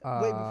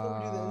Wait, before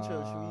we do the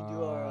intro, should we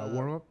do our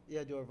warm up?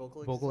 Yeah, do our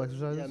vocal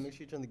exercises? Yeah, make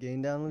sure you turn the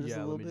gain down just a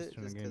little bit. Let me just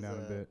turn the gain down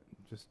a bit.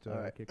 Just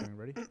alright. get going.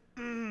 Ready?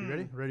 You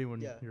ready? Ready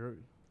when you're.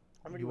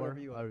 I'm ready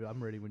whenever you are.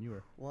 I'm ready when you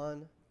are.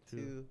 1,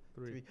 2,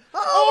 3.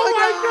 Oh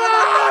my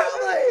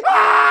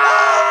God!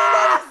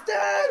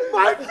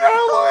 My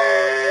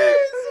family!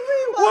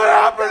 What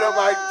happened to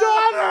my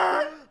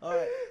daughter? All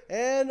right,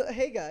 and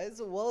hey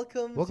guys,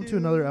 welcome to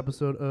another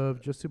episode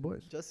of Just Two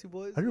Boys. Just Two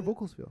Boys. How do your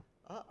vocals feel?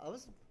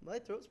 My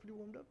throat's pretty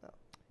warmed up now.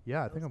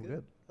 Yeah, I think I'm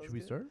good. Should we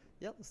start?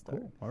 Yeah, let's start.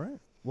 Cool. All right.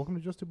 Welcome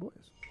to Just Two Boys.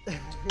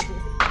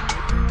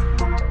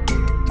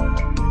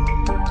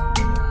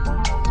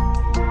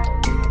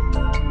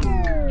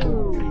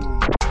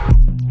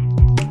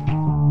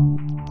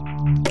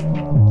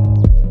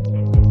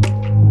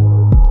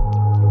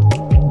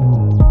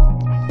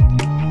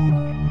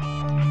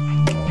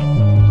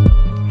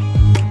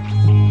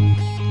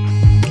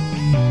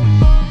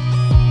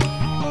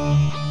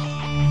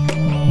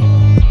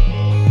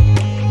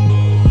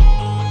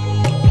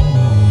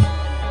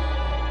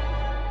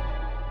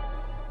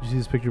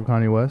 Picture of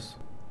Kanye West.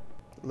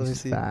 Let me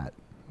see. Fat.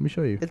 Let me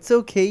show you. It's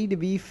okay to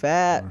be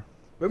fat.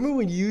 Remember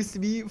when you used to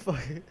be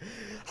fucking...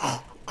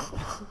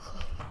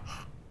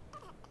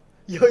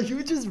 Yo, you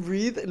would just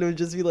breathe and it would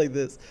just be like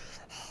this.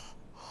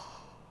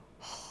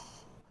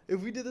 If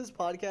we did this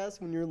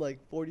podcast when you're like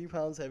 40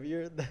 pounds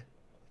heavier, then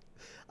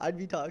I'd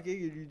be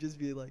talking and you'd just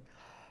be like...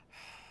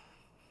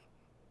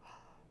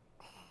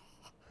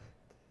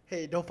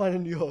 Hey, don't find a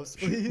new host,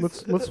 please.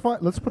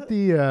 Let's put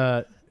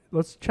the...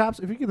 Chaps,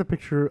 if you get the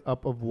picture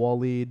up of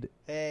Waleed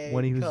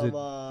when he was come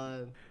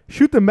on.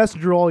 Shoot the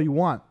messenger all you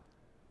want.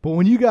 But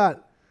when you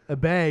got a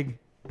bag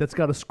that's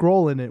got a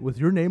scroll in it with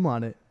your name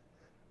on it,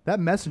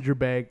 that messenger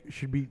bag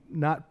should be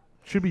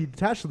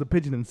attached to the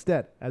pigeon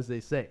instead, as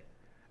they say.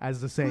 As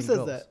the saying goes. Who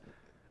says that?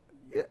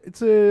 Yeah,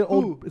 it's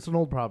an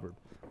old proverb.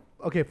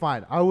 Okay,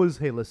 fine.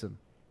 Hey, listen.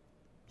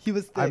 He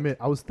was thick. I admit,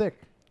 I was thick.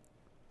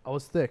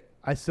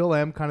 I still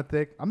am kind of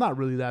thick. I'm not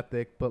really that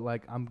thick, but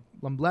like I'm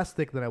less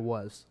thick than I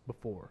was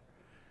before.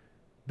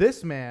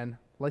 This man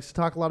likes to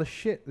talk a lot of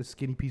shit, this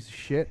skinny piece of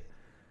shit.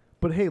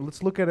 But hey,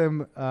 let's look at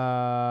him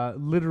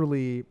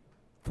literally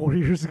 4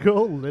 years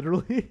ago,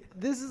 literally.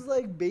 This is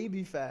like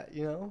baby fat,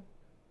 you know?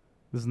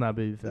 This is not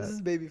baby fat. This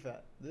is baby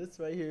fat. This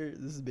right here,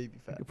 this is baby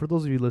fat. For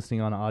those of you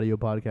listening on an audio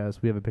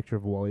podcast, we have a picture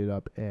of Waleed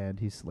up, and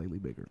he's slightly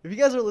bigger. If you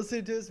guys are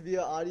listening to this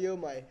via audio,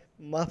 my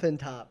muffin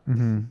top.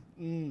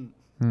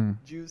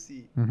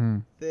 Juicy,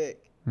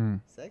 thick,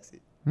 sexy.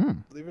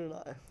 Believe it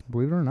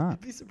or not.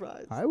 You'd be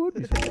surprised. I would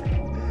be surprised.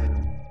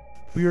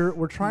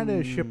 We're trying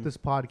to ship this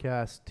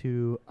podcast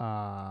to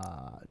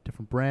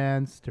different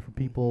brands, different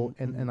people,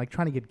 and like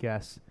trying to get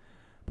guests.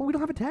 But we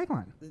don't have a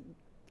tagline.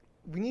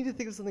 We need to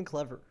think of something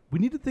clever. We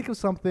need to think of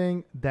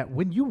something that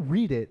when you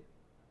read it,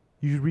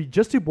 you read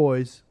Just Two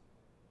Boys.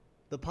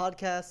 The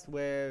podcast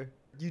where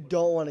you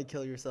don't want to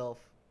kill yourself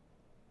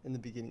in the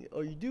beginning.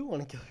 Oh, you do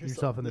want to kill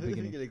yourself in the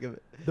beginning.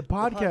 The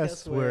podcast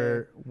podcast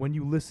where when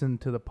you listen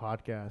to the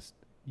podcast,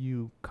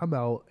 you come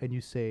out and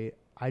you say,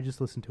 I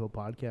just listened to a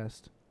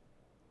podcast.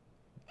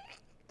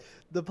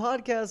 The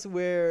podcast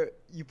where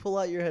you pull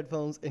out your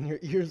headphones and your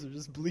ears are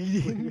just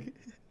bleeding.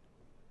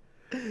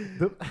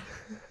 The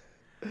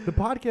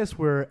podcast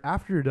where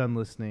after you're done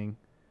listening,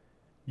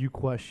 you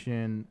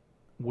question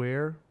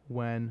where,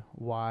 when,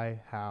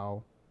 why,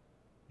 how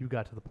you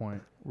got to the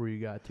point where you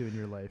got to in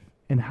your life.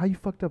 And how you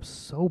fucked up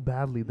so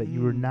badly that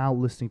you are now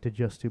listening to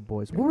Just Two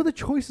Boys. What were the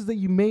choices that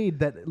you made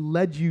that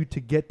led you to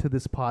get to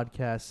this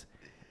podcast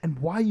and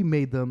why you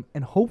made them?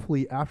 And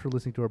hopefully after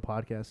listening to our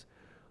podcast,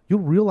 you'll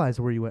realize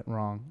where you went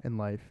wrong in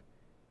life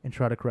and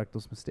try to correct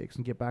those mistakes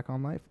and get back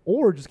on life.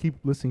 Or just keep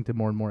listening to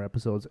more and more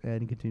episodes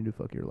and continue to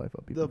fuck your life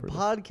up even further.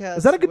 Podcast.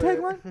 Is that a good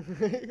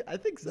tagline? I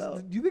think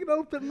so. Do you think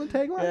that'll fit in the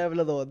tagline? I have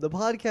another one. The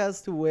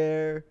podcast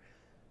where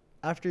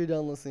after you're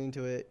done listening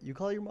to it, you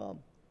call your mom.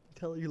 You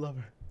tell her you love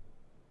her.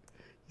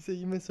 You say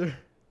you miss her.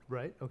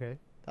 Right. Okay.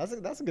 That's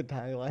a good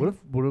tagline.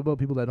 What about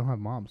people that don't have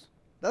moms?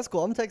 That's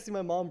cool. I'm texting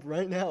my mom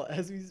right now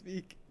as we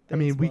speak. Thanks, I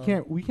mean, we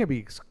can't be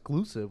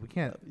exclusive. We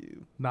can't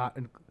not.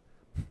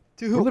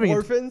 To who?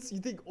 Orphans? You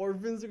think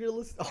orphans are gonna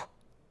listen? Oh.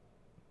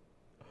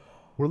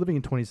 We're living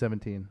in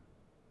 2017.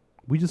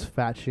 We just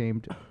fat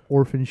shamed,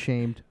 orphan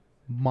shamed,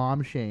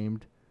 mom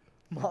shamed.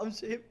 Mom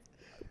shamed.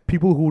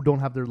 People who don't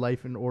have their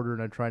life in order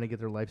and are trying to get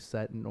their life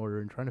set in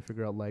order and trying to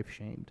figure out life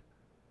shamed.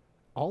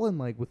 All in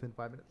like within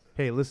 5 minutes.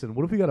 Hey, listen.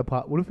 What if we did a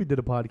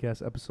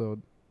podcast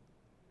episode,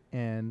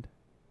 and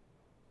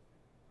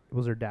it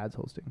was our dads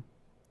hosting?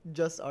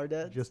 Just our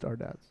dads. Just our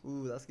dads.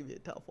 Ooh, that's gonna be a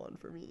tough one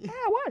for me. Yeah,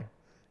 why?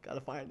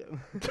 Gotta find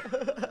him.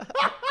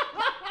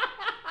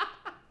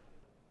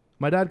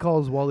 My dad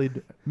calls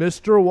Waleed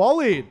Mr.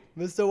 Waleed.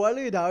 Mr.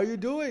 Waleed, how are you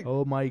doing?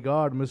 Oh my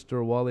God,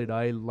 Mr.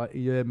 Waleed,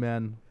 yeah,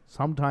 man.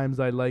 Sometimes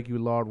I like you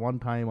a lot. One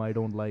time I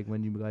don't like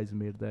when you guys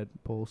made that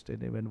post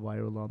and it went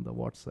viral on the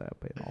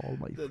WhatsApp and all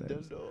my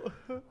friends,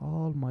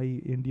 all my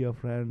India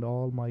friend,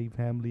 all my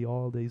family,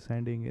 all they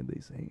sending and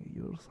they saying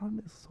your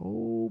son is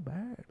so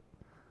bad.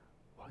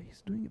 Why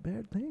he's doing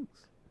bad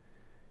things?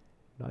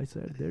 And I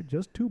said, they're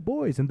just two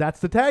boys. And that's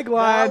the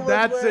tagline.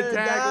 That's the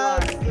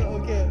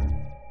tagline. Okay.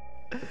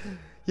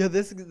 Yeah,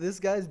 this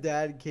guy's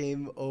dad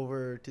came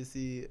over to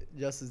see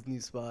Justin's new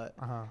spot.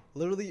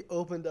 Literally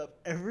opened up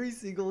every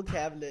single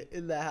cabinet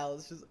in the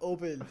house. Just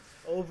open.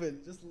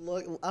 Just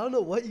look. I don't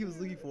know what he was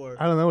looking for.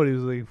 I don't know what he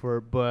was looking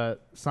for,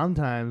 but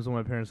sometimes when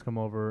my parents come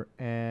over,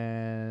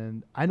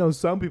 and I know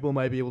some people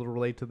might be able to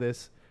relate to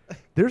this,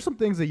 there's some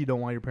things that you don't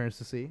want your parents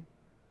to see.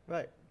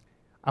 Right.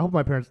 I hope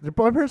my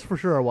parents for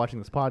sure are watching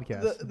this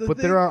podcast. But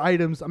there are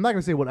items, I'm not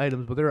going to say what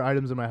items, but there are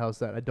items in my house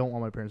that I don't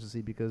want my parents to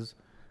see because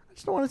I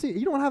just don't want to see it.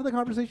 You don't want to have that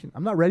conversation.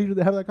 I'm not ready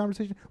to have that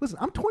conversation. Listen,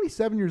 I'm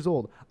 27 years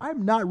old.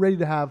 I'm not ready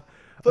to have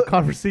a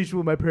conversation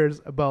with my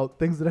parents about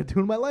things that I do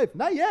in my life.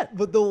 Not yet.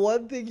 But the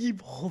one thing he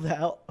pulled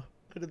out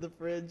of the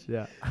fridge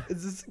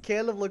is this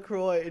can of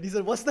LaCroix. And he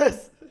said, "What's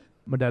this?"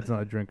 My dad's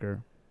not a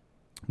drinker.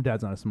 My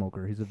dad's not a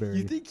smoker. He's a very...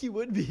 You think he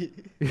would be?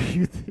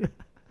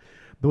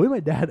 The way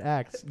my dad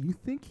acts, you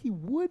think he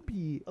would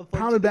be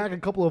pounding back a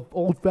couple of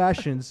old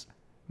fashions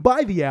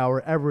by the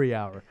hour, every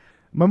hour.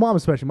 My mom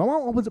especially. My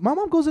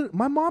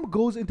mom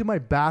goes into my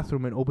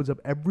bathroom and opens up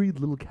every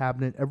little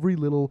cabinet, every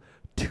little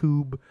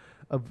tube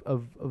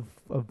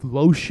of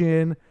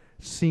lotion,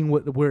 seeing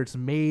where it's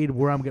made,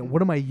 where I'm getting,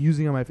 what am I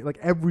using on my face, like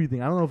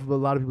everything. I don't know if a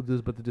lot of people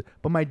do this,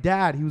 but my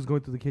dad, he was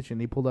going through the kitchen.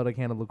 He pulled out a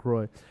can of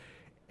LaCroix,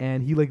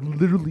 and he like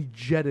literally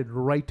jetted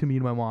right to me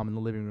and my mom in the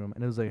living room,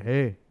 and it was like,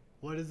 hey.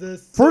 What is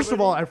this? First of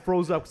all, I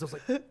froze up because I was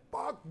like,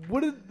 "Fuck!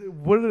 What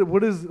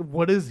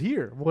is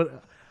here?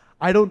 What?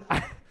 I didn't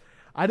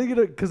get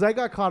it because I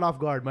got caught off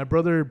guard. My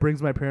brother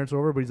brings my parents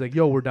over, but he's like,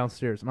 "Yo, we're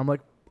downstairs," and I'm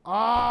like,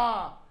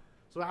 "Ah!"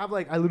 So I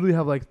literally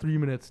have like 3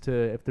 minutes to,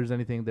 if there's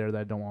anything there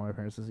that I don't want my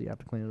parents to see, I have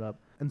to clean it up.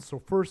 And so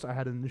first, I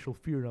had an initial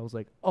fear, and I was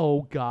like,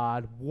 "Oh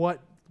God, what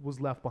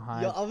was left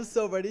behind?" Yo, I was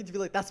so ready to be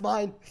like, "That's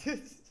mine."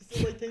 Just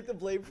to like take the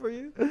blame for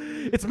you.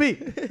 It's me,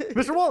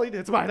 Mr. Wally.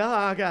 It's mine.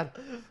 Oh God.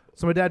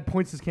 So my dad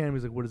points his can and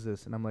he's like, "What is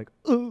this?" And I'm like,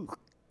 "Ooh."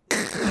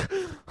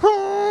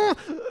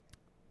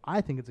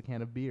 I think it's a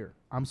can of beer.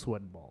 I'm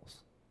sweating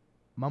balls.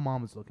 My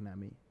mom is looking at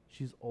me.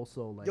 She's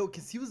also like... Yo,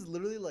 because he was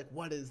literally like,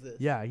 "What is this?"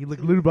 Yeah, he like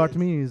literally brought to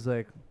me and he's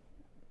like,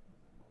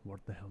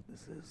 "What the hell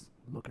this is?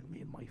 Look at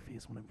me in my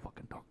face when I'm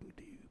fucking talking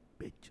to you,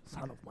 bitch.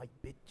 Son of my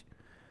bitch."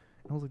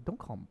 And I was like, "Don't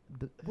call him.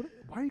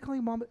 Why are you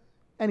calling mom?"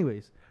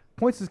 Anyways,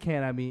 points his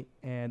can at me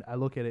and I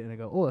look at it and I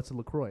go, "Oh, that's a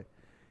LaCroix."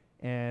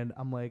 And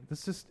I'm like,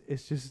 it's just...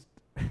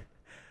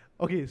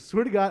 Okay,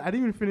 swear to God, I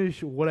didn't even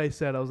finish what I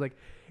said. I was like,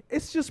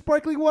 "It's just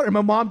sparkling water." And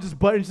my mom just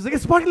butted. She's like,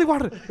 "It's sparkling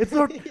water. It's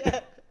not." Yeah.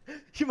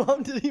 Your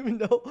mom didn't even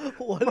know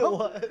what it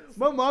was.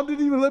 My mom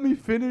didn't even let me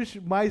finish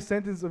my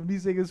sentence of me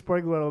saying it's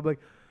sparkling water. I'm like,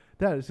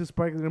 "Dad, it's just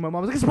sparkling." And my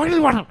mom was like, "It's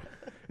sparkling water.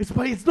 It's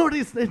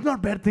not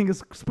a bad thing.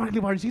 It's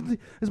sparkling water.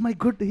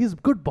 He's a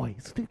good boy.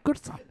 He's a good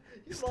son."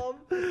 Mom.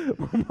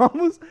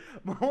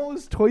 my mom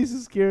was twice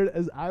as scared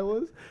as I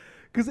was,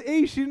 because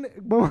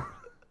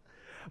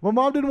my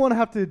mom didn't want to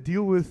have to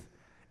deal with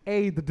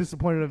A, the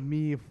disappointment of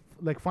me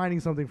like finding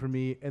something for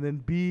me, and then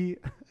B,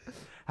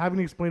 having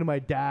to explain to my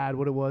dad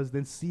what it was,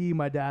 then C,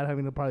 my dad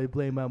having to probably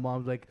blame my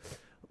mom's like,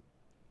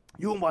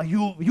 you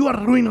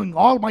are ruining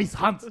all my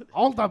sons,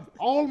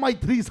 all my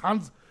 3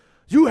 sons.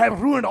 You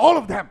have ruined all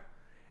of them.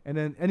 And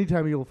then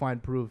anytime you'll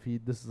find proof,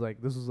 this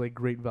was like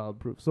great valid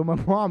proof. So my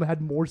mom had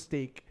more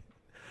stake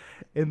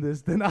in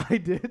this than I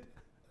did.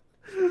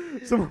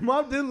 So my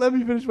mom didn't let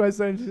me finish my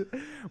sentence.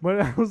 But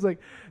I was like,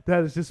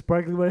 "Dad, it's just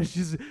sparkling water." It's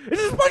just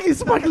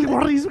sparkling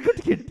water. He's a good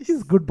kid.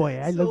 He's a good boy.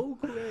 I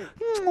love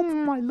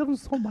him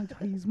so much.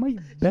 He's my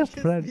best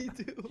friend. Me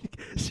too.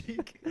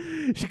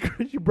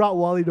 She brought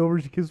Wally over.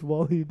 She kissed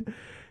Wally.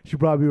 She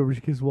brought me over.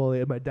 She kissed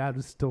Wally. And my dad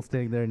was still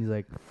standing there. And he's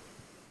like,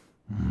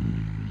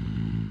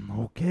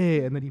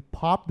 "Okay." And then he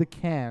popped the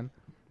can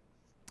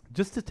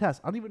just to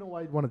test. I don't even know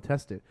why he'd want to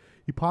test it.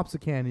 He pops the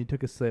can and he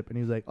took a sip and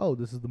he was like, "Oh,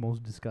 this is the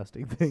most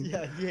disgusting thing."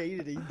 Yeah, he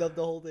hated it. He dumped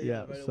the whole thing.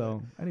 Yeah. Right So,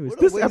 away. anyways,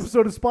 this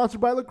episode is sponsored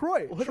by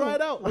LaCroix. Try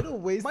it out. What a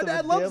waste My of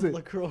dad a loves damn it.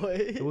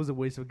 LaCroix. It was a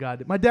waste of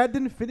God. My dad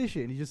didn't finish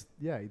it. And he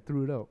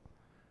threw it out.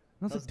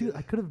 And I was That's like, "Dude, good.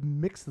 I could have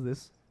mixed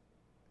this."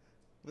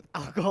 With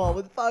alcohol,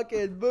 with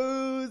fucking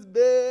booze,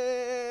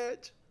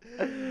 bitch.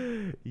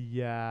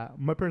 Yeah,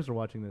 my parents are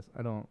watching this.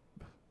 I don't.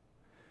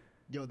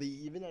 Yo, they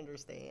even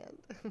understand.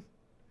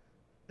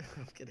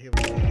 I'm kidding.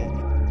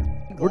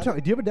 We're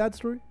talking. Do you have a dad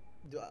story?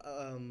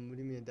 What do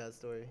you mean a dad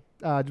story?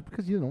 Just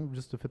because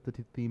just to fit the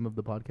theme of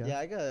the podcast. Yeah,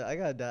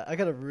 I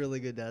got a really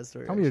good dad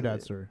story. Tell me your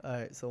dad story. All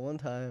right, so one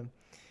time,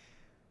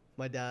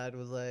 my dad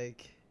was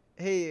like,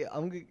 "Hey,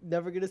 I'm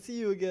never gonna see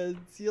you again.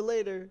 See you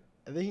later,"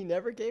 and then he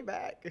never came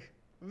back.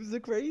 It was the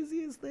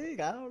craziest thing.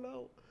 I don't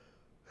know.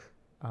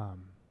 Yeah,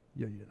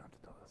 you didn't have to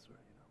tell that story.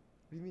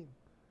 What do you mean?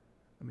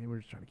 I mean, we're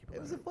just trying to keep it.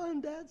 It was a fun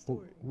dad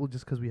story. Well,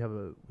 just because we have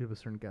a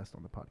certain guest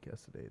on the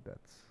podcast today,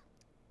 that's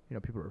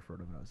people refer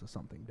to him as a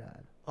something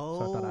dad. Oh.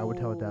 So I thought I would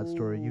tell a dad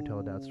story, you tell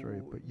a dad story,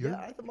 but yeah,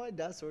 I thought my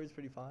dad story is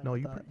pretty fine. No,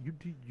 you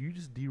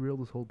just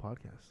derailed this whole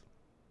podcast.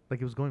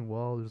 Like, it was going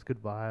well. There was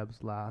good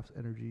vibes, laughs,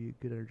 energy,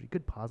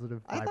 good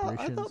positive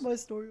vibrations. I thought my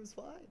story was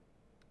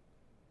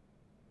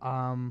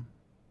fine.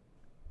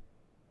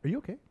 Are you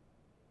okay?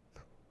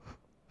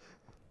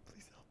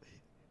 Please help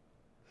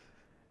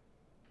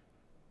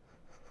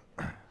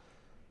me.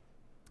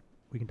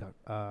 We can talk.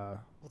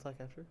 We'll talk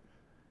after.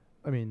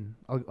 I mean,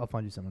 I'll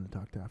find you someone to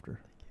talk to after.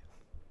 Thank you.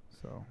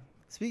 So.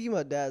 Speaking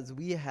about dads,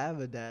 we have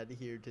a dad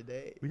here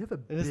today. We have a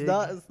and big...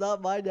 It's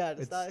not my dad.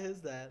 It's not his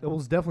dad. It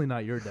was definitely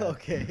not your dad.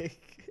 Okay.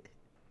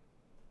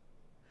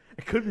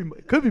 It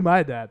could be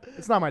my dad.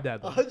 It's not my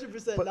dad.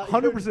 100%. But not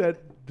 100%,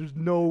 there's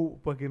no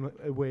fucking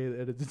way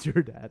that it's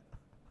your dad.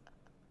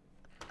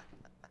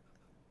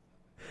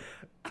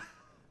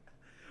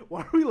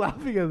 Why are we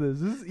laughing at this?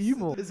 This is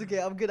evil. It's okay.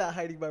 I'm good at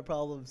hiding my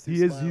problems.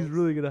 He is. He's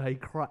really good at hiding.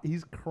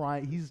 He's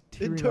crying. He's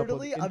tearing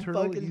Internally, up. I'm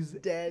fucking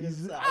dead.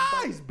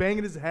 He's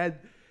banging his head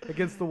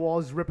against the wall.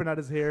 He's ripping out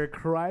his hair,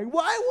 crying.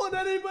 Why won't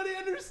anybody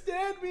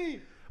understand me?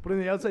 But on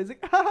the outside, he's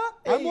like, haha,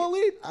 hey, I'm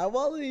Waleed. I'm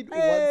Waleed.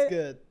 Hey. What's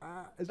good?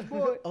 It's your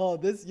boy. Oh,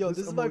 this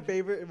is my emoji.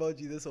 favorite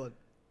emoji. This one.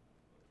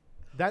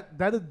 That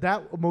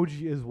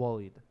emoji is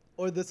Waleed.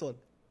 Or this one.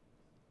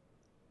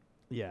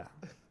 Yeah.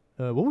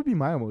 What would be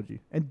my emoji?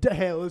 And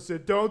hey,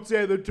 listen, don't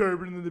say the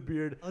turban and the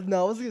beard.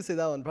 No, I was gonna say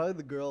that one. Probably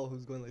the girl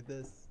who's going like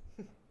this.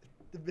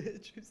 The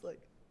bitch who's like.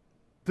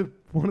 The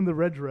one in the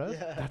red dress?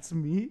 Yeah. That's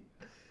me?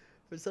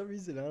 For some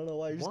reason, I don't know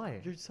why. Why?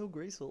 You're so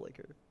graceful like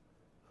her.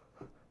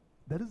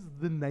 That is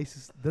the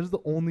nicest. That is the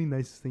only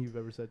nicest thing you've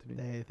ever said to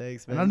me. Hey,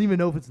 thanks, man. And I don't even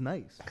know if it's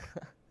nice.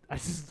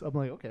 I'm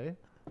like, okay.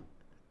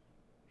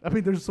 I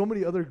mean, there's so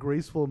many other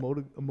graceful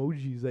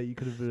emojis that you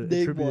could have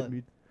attributed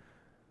me.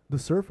 The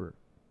surfer.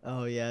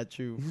 Oh yeah,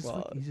 true. He's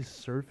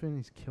just surfing.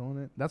 He's killing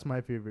it. That's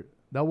my favorite.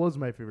 That was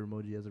my favorite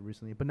emoji as of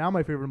recently. But now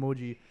my favorite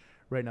emoji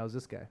right now is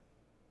this guy.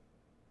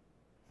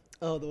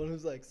 Oh, the one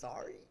who's like,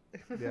 sorry.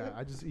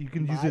 Yeah, you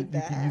can use it.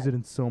 You can use it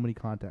in so many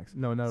contexts.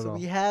 No, not at all. So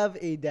we have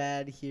a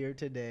dad here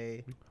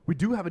today. We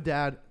do have a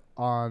dad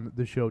on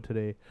the show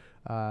today.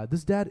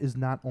 This dad is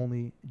not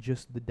only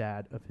just the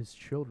dad of his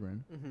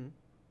children.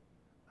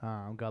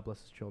 Mm-hmm. God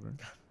bless his children.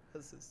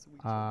 That's so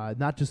sweet.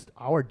 Not just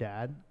our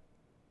dad,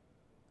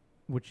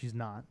 which he's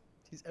not.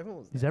 He's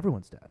everyone's dad. He's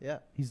everyone's dad. Yeah.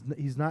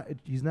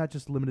 He's not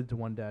just limited to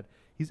one dad.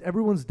 He's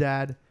everyone's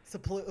dad. It's a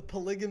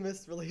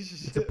polygamous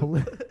relationship.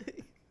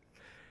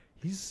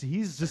 It's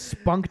He's just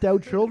spunked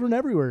out children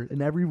everywhere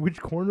in every which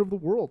corner of the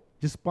world.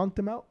 Just spunked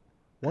them out.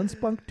 1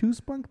 spunk, 2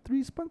 spunk,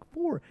 3 spunk,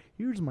 4.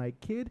 Here's my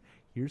kid.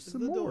 Here's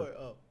some more. Door?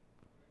 Oh.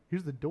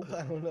 Here's the door.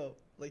 I don't know.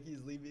 Like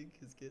he's leaving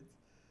his kids.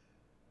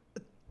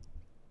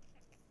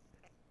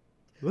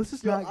 Let's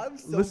just Yo, not. I'm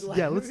so let's glad.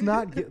 yeah. Let's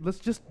not get.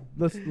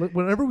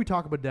 Whenever we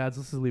talk about dads,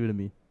 let's just leave it to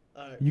me.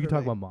 All right, You can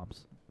talk about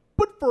moms.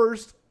 But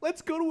first,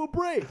 let's go to a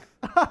break.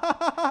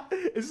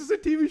 Is this a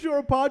TV show or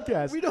a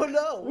podcast? We don't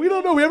know. We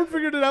don't know. We haven't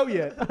figured it out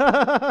yet.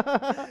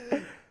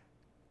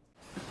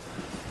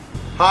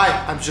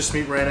 Hi, I'm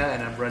Jasmeet Raina,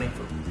 and I'm running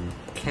for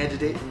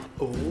candidate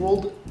of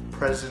world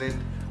president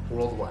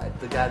worldwide,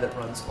 the guy that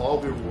runs all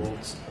of your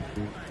worlds.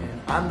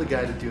 And I'm the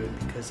guy to do it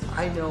because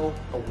I know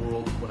a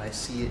world when I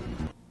see it.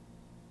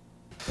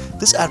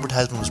 This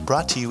advertisement was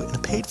brought to you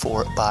and paid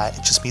for by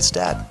Jasmeet's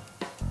dad.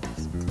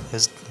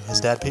 His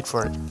dad paid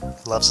for it.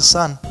 He loves his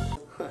son.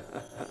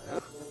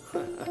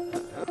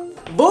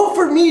 Vote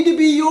for me to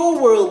be your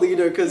world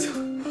leader, because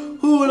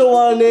who would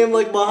want a name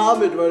like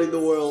Muhammad running the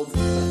world?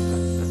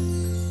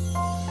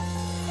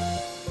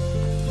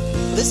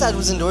 This ad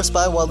was endorsed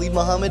by Waleed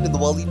Muhammad and the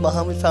Waleed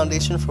Muhammad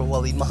Foundation for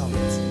Waleed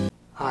Muhammads.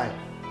 Hi,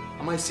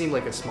 I might seem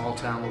like a small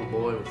town little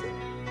boy with a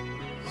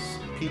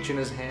peach in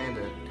his hand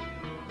and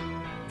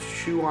a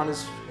shoe on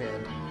his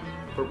hand,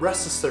 but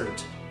rest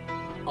assured,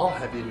 I'll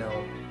have you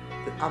know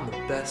that I'm the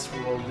best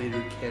world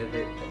leader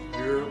candidate that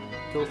your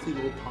filthy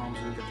little palms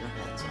will get their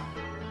hands on.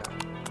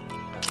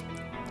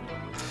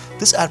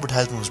 This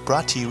advertisement was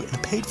brought to you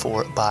and paid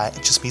for by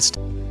Jasmeet's.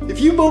 If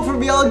you vote for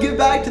me, I'll give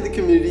back to the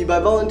community by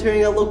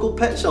volunteering at local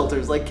pet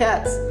shelters like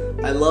cats.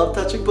 I love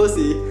touching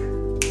pussy.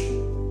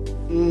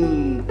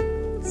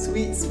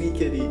 Sweet, sweet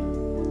kitty.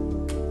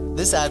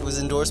 This ad was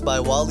endorsed by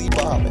Waleed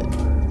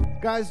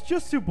Muhammad. Guys,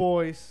 just two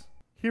boys.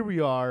 Here we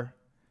are.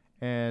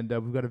 And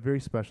we've got a very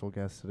special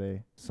guest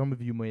today. Some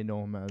of you may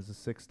know him as the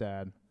Sixth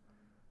Dad.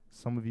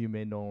 Some of you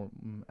may know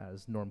him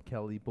as Norm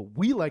Kelly. But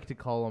we like to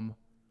call him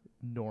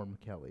Norm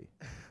Kelly.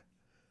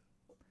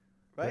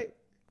 Right?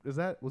 Was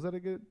that a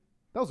good...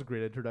 That was a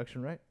great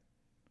introduction, right?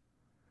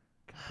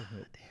 God damn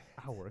it.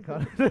 I'll work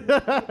on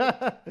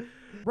it.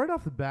 Right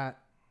off the bat,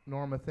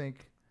 Norm, I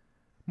think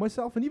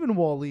myself and even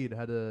Waleed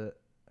had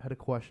a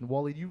question.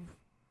 Waleed, you've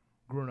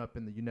grown up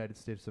in the United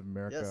States of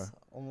America. Yes,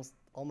 almost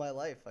all my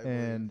life.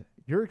 And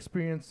your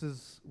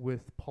experiences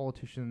with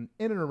politicians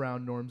in and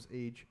around Norm's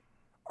age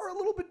are a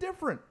little bit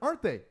different,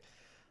 aren't they?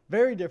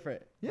 Very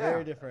different. Yeah.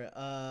 Very different.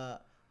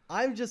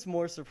 I'm just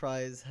more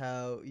surprised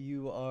how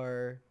you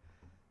are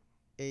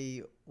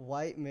a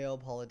white male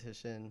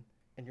politician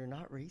and you're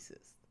not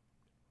racist.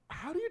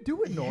 How do you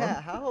do it, Norm? Yeah,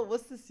 how?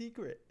 What's the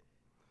secret?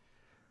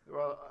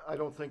 Well, I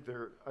don't think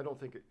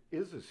it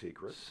is a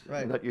secret.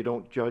 Right. That you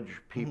don't judge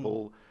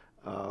people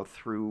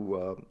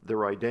through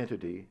their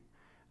identity,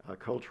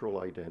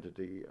 cultural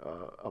identity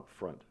up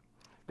front.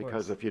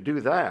 Because if you do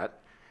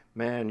that,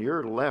 man,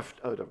 you're left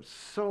out of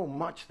so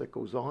much that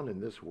goes on in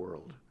this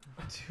world.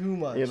 Too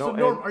much. You know, So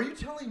Norm, are you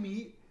telling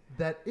me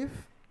that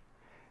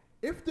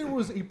if there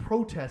was a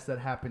protest that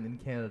happened in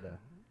Canada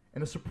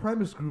and a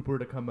supremacist group were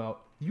to come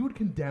out, you would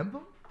condemn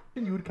them?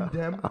 And you would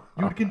condemn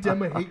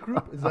a hate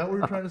group? Is that what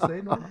you're trying to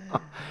say, Norm?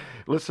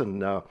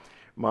 Listen,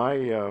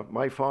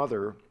 my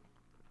father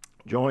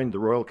joined the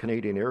Royal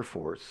Canadian Air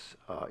Force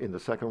in the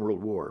Second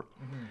World War.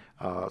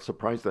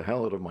 Surprised the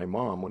hell out of my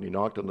mom when he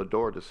knocked on the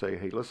door to say,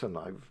 "Hey, listen,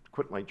 I've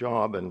quit my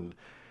job and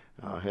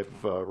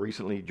have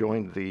recently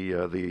joined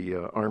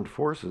the armed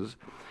forces."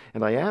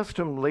 And I asked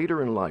him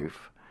later in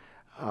life,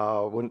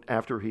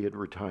 after he had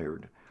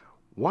retired,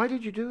 "Why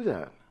did you do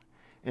that?"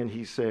 And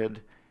he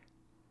said,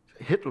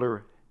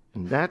 "Hitler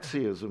and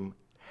Nazism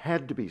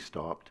had to be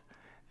stopped,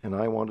 and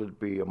I wanted to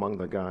be among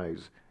the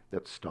guys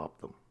that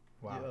stopped them."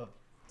 Wow. Yeah.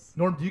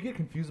 Norm, do you get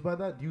confused by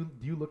that? Do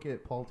you look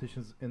at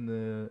politicians in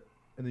the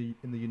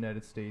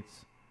United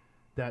States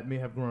that may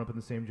have grown up in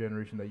the same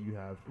generation that you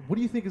have? What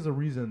do you think is the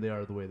reason they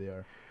are the way they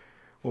are?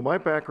 Well, my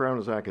background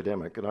is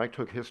academic, and I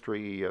took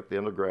history at the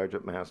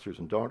undergraduate, master's,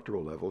 and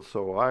doctoral level,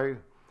 so I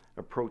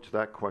approached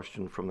that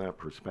question from that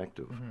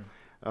perspective.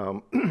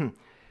 I'm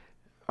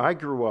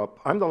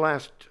the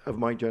last of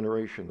my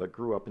generation that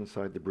grew up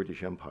inside the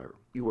British Empire.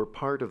 You were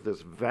part of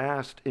this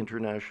vast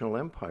international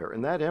empire,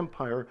 and that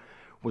empire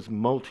was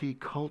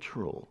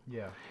multicultural.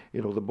 Yeah.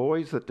 You know, the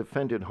boys that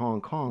defended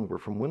Hong Kong were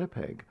from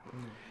Winnipeg.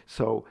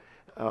 So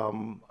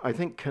I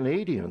think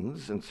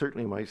Canadians, and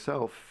certainly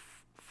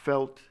myself,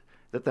 felt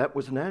that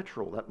was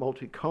natural, that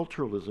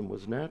multiculturalism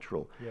was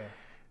natural. Yeah.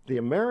 The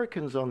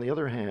Americans, on the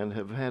other hand,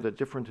 have had a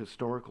different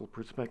historical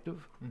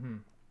perspective.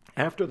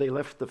 After they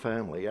left the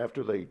family,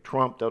 after they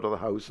tromped out of the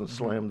house and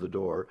slammed the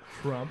door.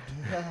 Trumped.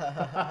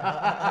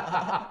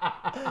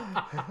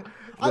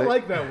 I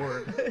like that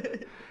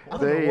word. I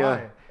don't know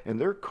why. And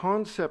their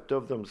concept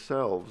of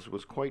themselves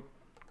was quite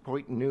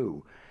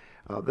new.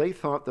 They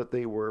thought that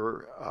they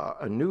were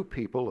a new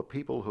people, a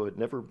people who had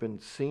never been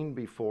seen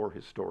before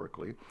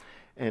historically.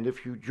 And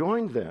if you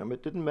joined them,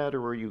 it didn't matter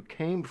where you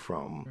came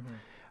from,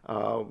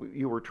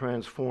 you were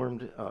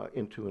transformed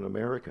into an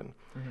American.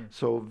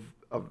 So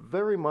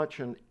very much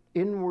an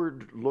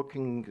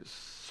inward-looking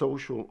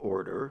social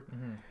order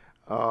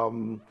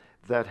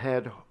that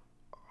had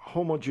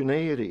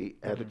homogeneity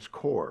at its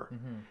core,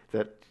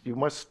 that you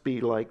must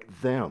be like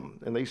them.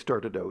 And they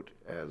started out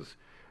as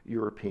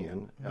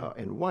European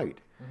and white.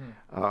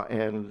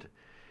 And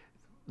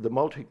the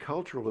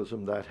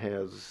multiculturalism that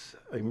has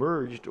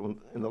emerged in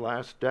the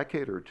last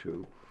decade or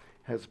two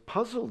has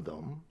puzzled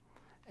them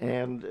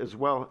and as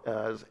well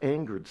as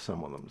angered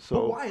some of them. So,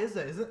 but why is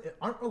that?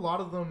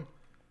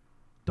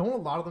 Don't a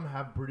lot of them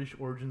have British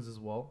origins as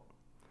well?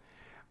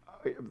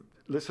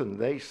 Listen,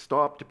 they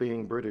stopped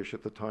being British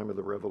at the time of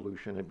the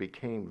Revolution and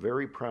became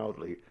very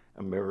proudly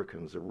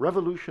Americans. A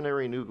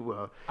revolutionary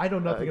new I know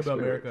nothing about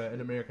America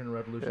and American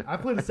Revolution. I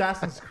played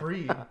Assassin's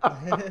Creed,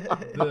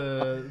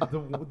 the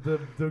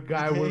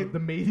guy with the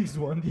mateys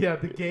one. Yeah,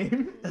 the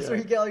game. That's where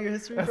you get all your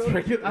history from?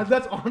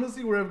 That's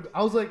honestly where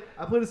I was like,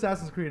 I played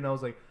Assassin's Creed and I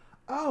was like,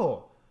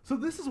 oh, so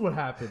this is what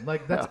happened.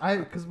 Like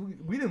because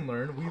we didn't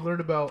learn. We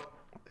learned about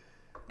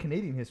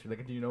Canadian history.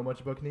 Like, do you know much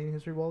about Canadian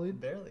history,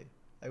 Waleed? Barely.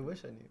 I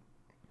wish I knew.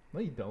 No,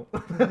 you don't.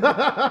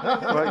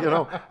 Well, you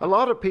know, a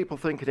lot of people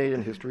think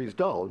Canadian history is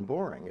dull and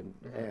boring,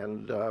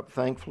 and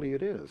thankfully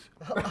it is.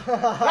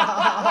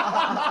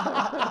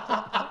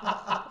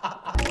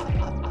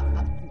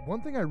 One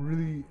thing I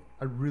really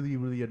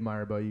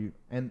admire about you,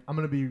 and I'm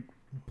gonna be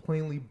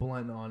plainly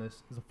blunt and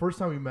honest, is the first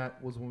time we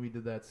met was when we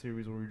did that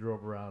series where we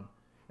drove around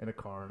in a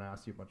car and I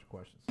asked you a bunch of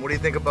questions. What do you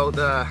think about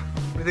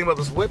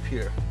this whip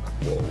here?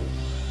 Whoa.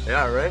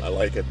 Yeah, right? I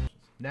like it.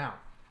 Now,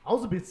 I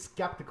was a bit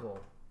skeptical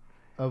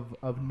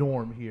of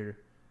Norm here,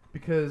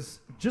 because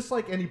just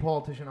like any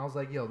politician, I was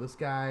like, yo, this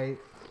guy,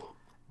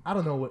 I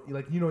don't know what,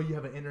 like, you know, you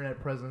have an internet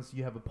presence,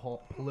 you have a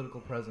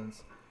political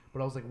presence, but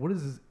I was like, what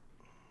is his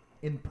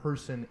in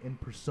persona,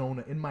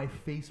 in my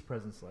face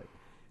presence like?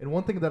 And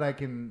one thing that I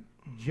can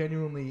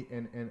genuinely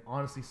and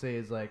honestly say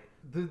is like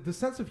the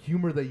sense of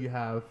humor that you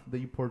have, that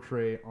you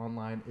portray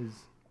online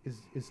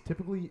is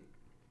typically,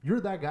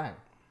 you're that guy.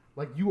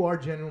 Like, you are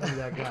genuinely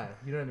that guy.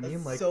 You know what I mean?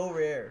 That's like, so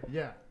rare.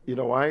 Yeah. You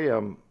know,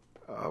 I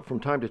from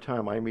time to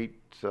time I meet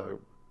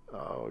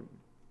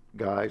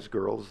guys,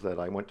 girls that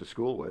I went to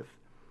school with,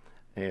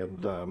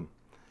 and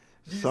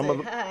some of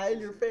them, hi in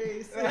your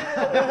face.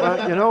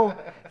 well, you know,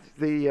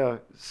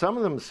 some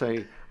of them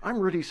say, "I'm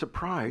really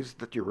surprised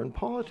that you're in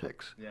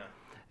politics." Yeah.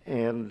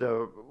 And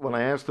when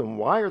I ask them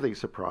why are they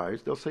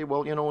surprised, they'll say,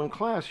 "Well, you know, in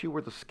class you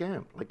were the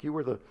scamp, like you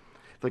were the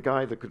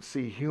guy that could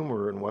see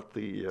humor in what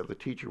the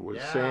teacher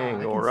was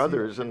saying or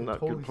others, and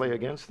could play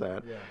against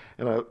that." Yeah.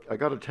 And I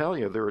got to tell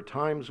you, there are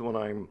times when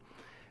I'm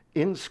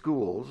in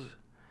schools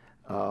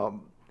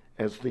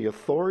as the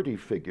authority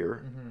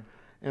figure,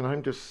 and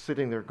I'm just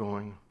sitting there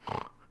going,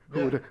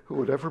 who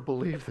would ever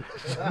believe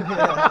this?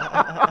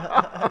 How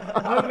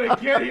did I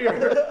get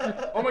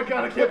here? Oh my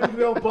God, I can't believe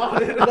they all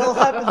bought it. It all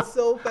happened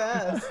so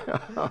fast.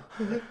 I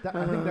think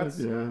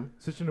that's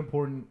such an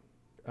important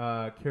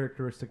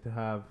characteristic to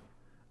have,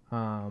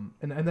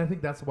 and I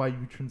think that's why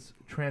you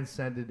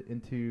transcended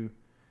into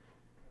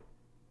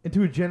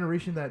a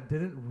generation that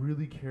didn't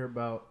really care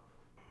about.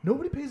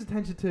 Nobody pays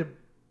attention to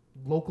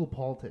local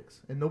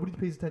politics, and nobody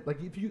pays attention. Like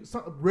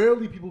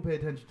rarely people pay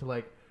attention to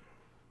like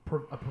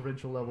a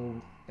provincial level,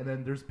 and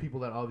then there's people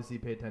that obviously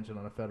pay attention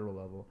on a federal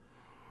level.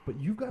 But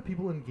you've got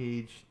people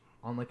engaged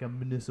on like a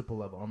municipal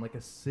level, on like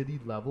a city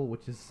level,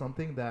 which is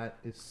something that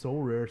is so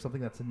rare,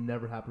 something that's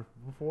never happened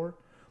before.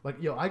 Like,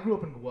 I grew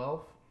up in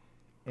Guelph,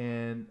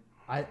 and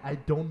I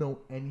don't know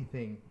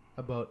anything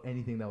about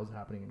anything that was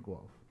happening in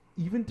Guelph.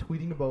 Even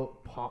tweeting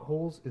about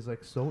potholes is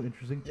like so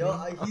interesting to me.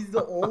 He's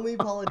the only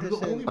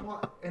politician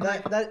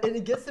and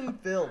it gets him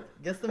filled,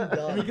 gets them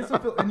done. And it gets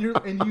them filled,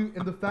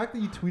 and the fact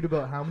that you tweet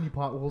about how many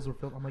potholes are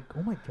filled, I'm like,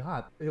 oh my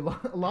god! A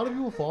lot of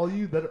people follow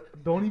you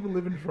that don't even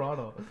live in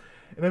Toronto,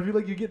 and I feel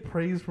like you get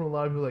praise from a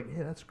lot of people. Like,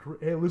 hey, that's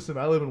great. Hey, listen,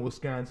 I live in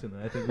Wisconsin,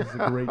 and I think this is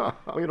a great.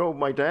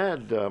 My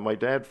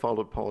dad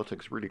followed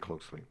politics really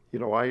closely.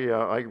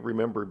 I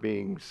remember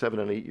being 7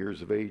 and 8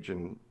 years of age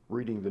and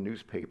reading the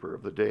newspaper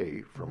of the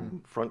day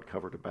from front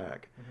cover to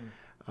back.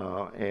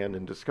 And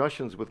in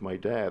discussions with my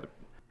dad,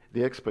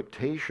 the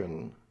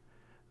expectation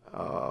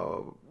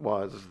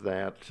was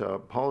that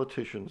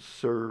politicians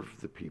serve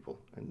the people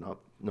and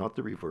not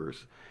the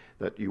reverse,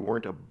 that you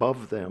weren't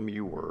above them,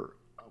 you were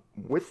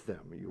with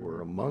them, you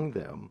were among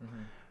them.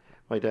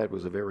 My dad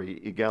was a very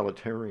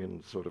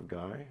egalitarian sort of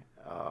guy,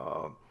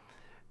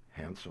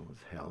 handsome as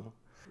hell.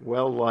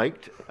 Well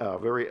liked, a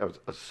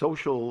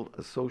social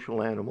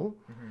animal,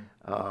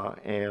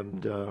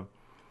 and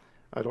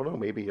I don't know,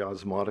 maybe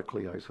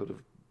osmotically I sort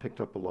of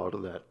picked up a lot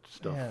of that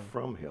stuff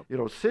from him.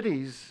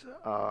 Cities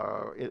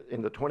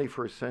in the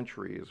 21st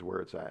century is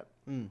where it's at.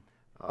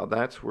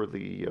 That's where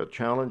the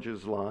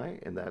challenges lie,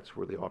 and that's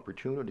where the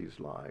opportunities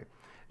lie.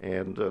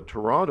 And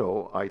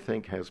Toronto, I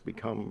think, has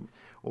become,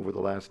 over the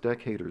last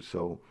decade or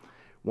so,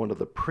 one of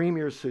the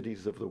premier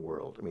cities of the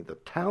world. I mean, the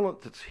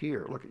talent that's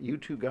here. Look at you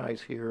two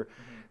guys here,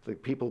 the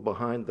people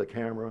behind the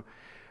camera.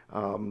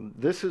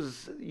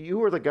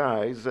 You are the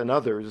guys and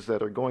others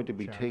that are going to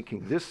be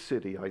taking this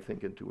city, I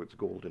think, into its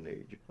golden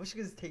age. I wish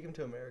you could just take him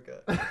to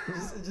America.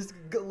 just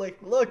go,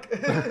 like, look,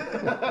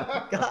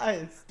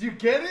 guys. Do you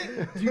get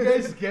it? Do you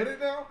guys get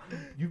it now?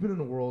 You've been in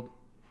a world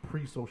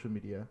pre-social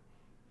media,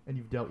 and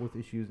you've dealt with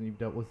issues, and you've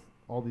dealt with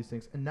all these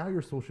things, and now you're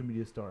a social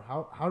media star.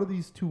 How do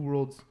these two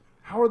worlds?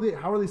 How are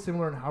they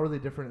similar, and how are they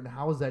different, and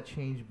how has that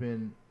change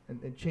been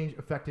and change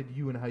affected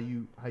you and how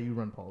you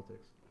run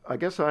politics? I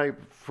guess I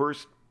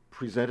first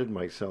presented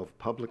myself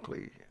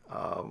publicly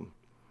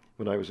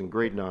when I was in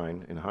grade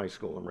 9 in high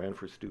school and ran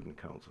for student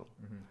council.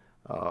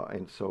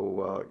 And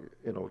so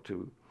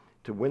to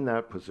win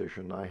that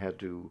position, I had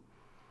to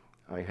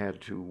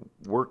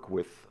work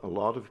with a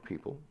lot of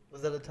people.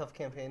 Was that a tough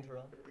campaign to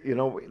run?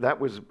 That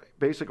was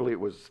basically, it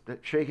was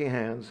shaking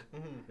hands,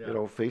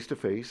 face to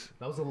face.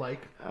 That was a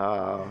like.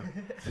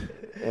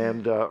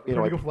 And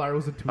flyer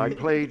was a tweet.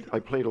 I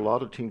played a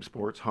lot of team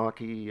sports,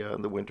 hockey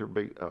in the winter,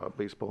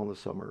 baseball in the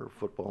summer,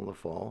 football in the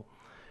fall.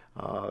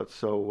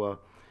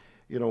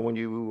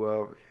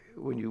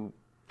 When you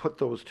put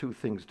those two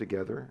things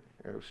together,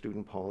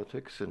 student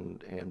politics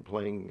and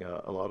playing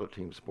a lot of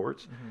team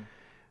sports,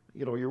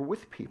 you're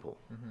with people,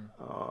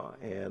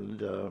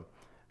 and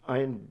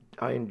I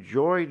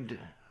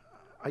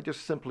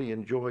just simply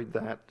enjoyed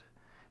that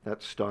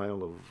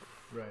style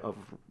of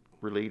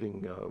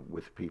relating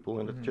with people,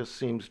 and it just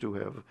seems to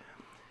have.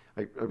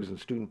 I was in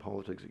student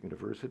politics at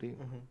university.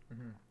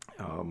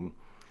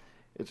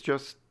 It's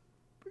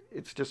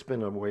just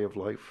been a way of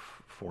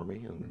life for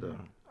me, and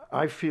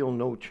I feel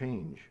no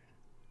change.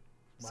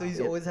 So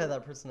he's always had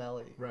that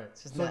personality, right?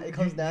 It's just it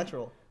comes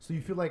natural. So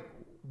you feel like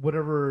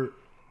whatever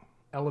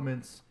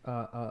elements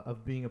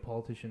of being a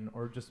politician,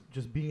 or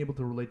just being able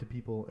to relate to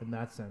people in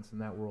that sense, in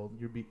that world,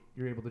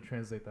 you're able to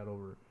translate that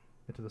over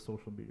into the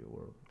social media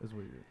world, is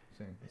what you're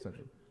saying,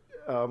 essentially.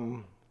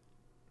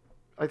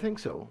 I think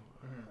so.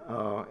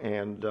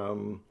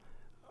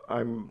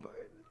 I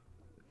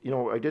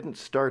didn't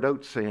start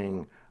out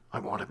saying, I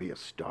want to be a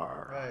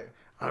star. Right.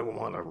 I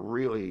want to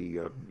really,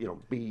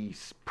 be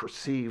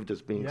perceived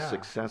as being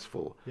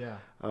successful. Yeah.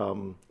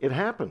 It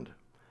happened.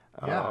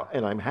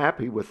 And I'm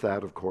happy with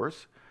that, of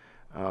course.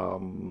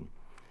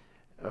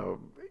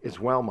 As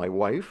well, my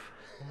wife.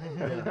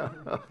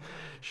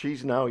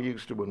 She's now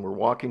used to when we're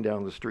walking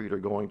down the street or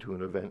going to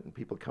an event and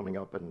people coming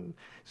up and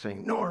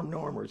saying, Norm,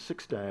 or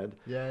Six Dad.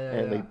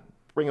 They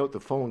bring out the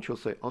phone. She'll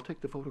say, I'll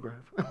take the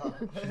photograph.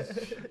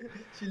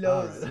 She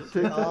knows.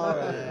 All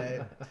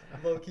right.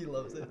 Low-key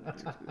loves it.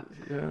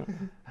 Yeah.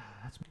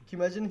 Can you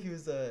imagine if he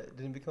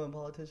didn't become a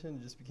politician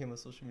and just became a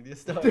social media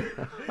star?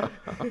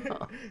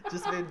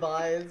 Just made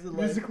vines and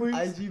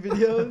IG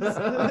videos.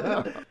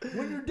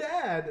 When you're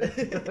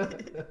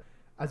dad.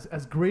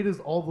 As great as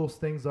all those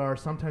things are,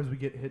 sometimes we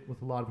get hit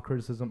with a lot of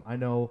criticism. I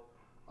know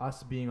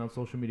us being on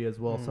social media as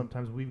well,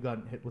 sometimes we've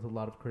gotten hit with a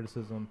lot of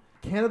criticism.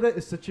 Canada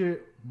is such a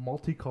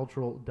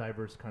multicultural,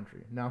 diverse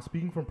country. Now,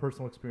 speaking from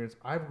personal experience,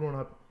 I've grown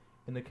up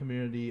in the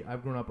community.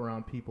 I've grown up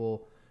around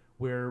people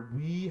where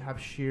we have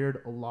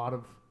shared a lot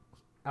of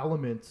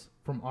elements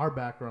from our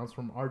backgrounds,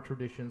 from our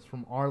traditions,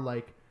 from our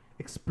like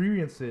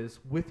experiences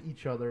with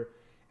each other,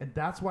 and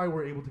that's why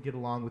we're able to get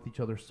along with each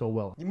other so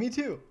well. Me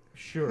too.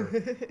 Sure,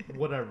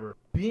 whatever.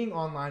 Being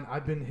online,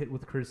 I've been hit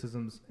with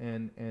criticisms,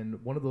 and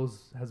one of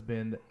those has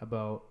been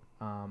about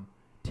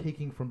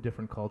taking from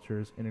different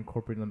cultures and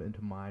incorporating them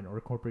into mine, or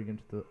incorporating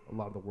into a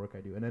lot of the work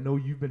I do. And I know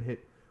you've been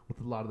hit with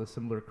a lot of the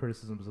similar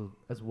criticisms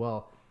as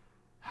well.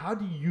 How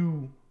do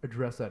you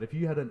address that? If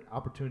you had an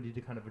opportunity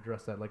to kind of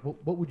address that, like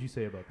what would you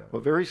say about that?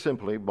 Well, very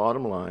simply,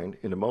 bottom line,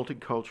 in a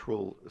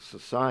multicultural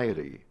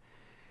society,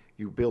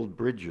 you build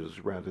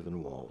bridges rather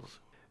than walls.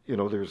 You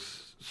know,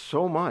 there's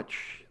so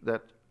much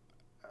that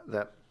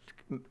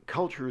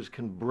cultures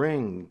can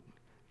bring,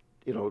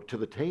 you know, to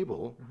the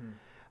table.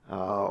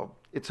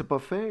 It's a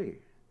buffet.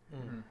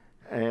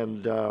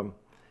 And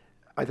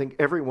I think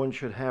everyone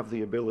should have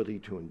the ability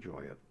to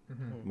enjoy it.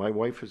 My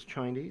wife is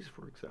Chinese,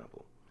 for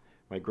example.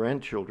 My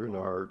grandchildren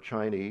are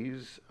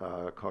Chinese,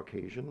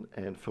 Caucasian,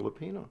 and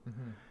Filipino.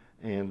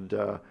 And,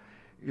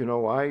 you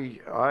know,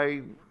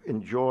 I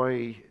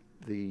enjoy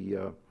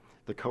the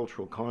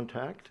cultural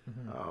contact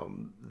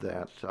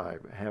that I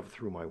have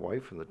through my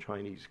wife in the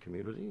Chinese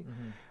community,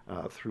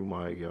 through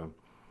my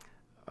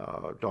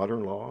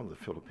daughter-in-law in the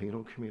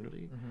Filipino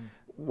community.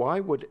 Why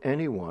would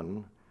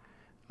anyone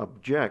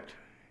object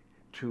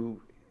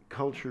to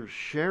culture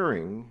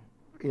sharing,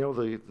 you know,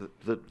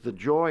 the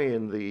joy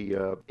and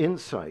the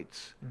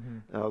insights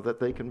that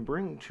they can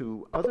bring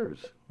to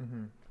others?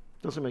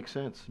 Doesn't make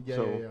sense.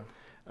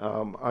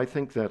 I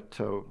think that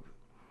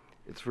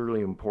it's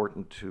really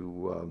important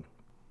to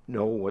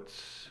know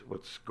what's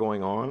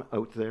going on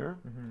out there.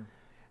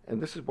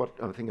 And this is what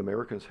I think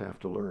Americans have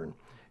to learn.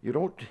 You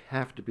don't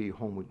have to be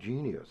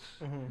homogeneous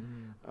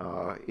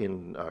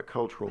in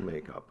cultural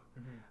makeup.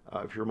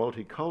 If you're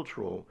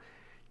multicultural,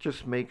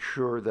 just make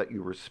sure that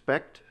you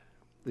respect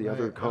the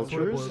other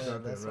cultures,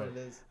 That's what it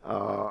is.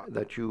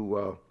 that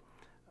you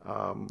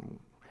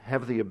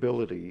have the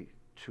ability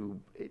to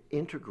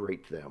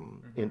integrate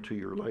them into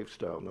your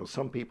lifestyle. Now,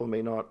 some people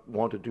may not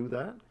want to do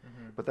that,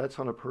 but that's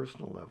on a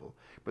personal level.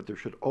 But there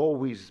should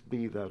always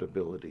be that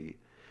ability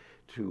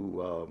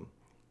to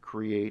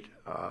create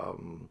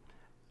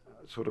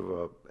sort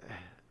of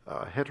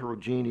a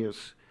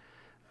heterogeneous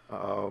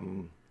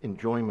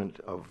enjoyment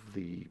of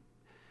the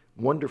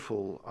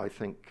wonderful, I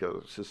think,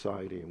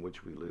 society in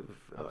which we live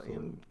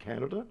in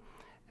Canada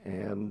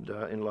and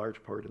in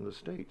large part in the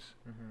States.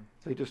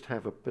 They just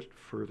have a bit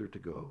further to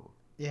go.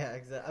 Yeah,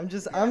 exactly.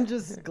 I'm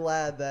just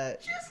glad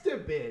that Just a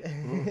bit.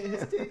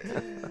 Just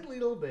a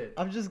little bit.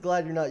 I'm just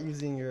glad you're not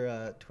using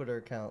your Twitter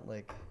account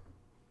like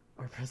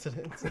our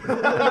president.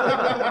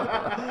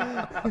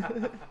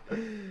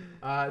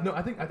 No,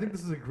 I think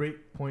this is a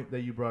great point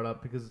that you brought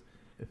up, because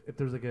if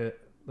there's like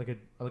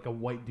a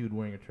white dude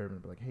wearing a turban,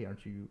 but like, hey,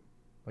 aren't you,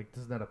 like,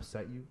 doesn't that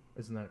upset you?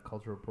 Isn't that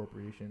cultural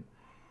appropriation?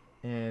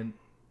 And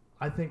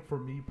I think for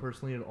me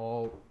personally, it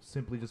all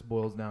simply just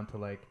boils down to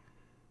like,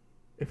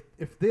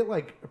 if they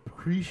like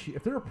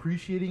if they're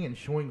appreciating and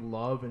showing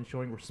love and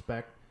showing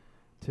respect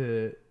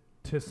to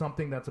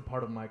something that's a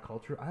part of my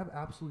culture, I have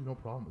absolutely no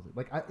problem with it.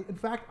 Like, in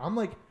fact,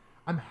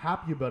 I'm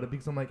happy about it,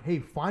 because I'm like, hey,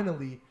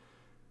 finally,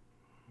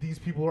 these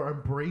people are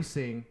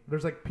embracing.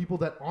 There's like people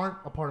that aren't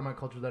a part of my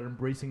culture that are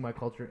embracing my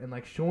culture and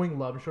like showing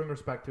love and showing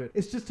respect to it.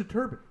 It's just a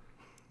turban.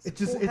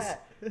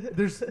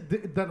 There's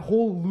that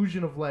whole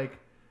illusion of like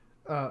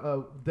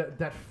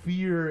that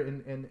fear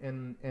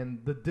and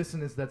the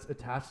dissonance that's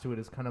attached to it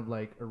is kind of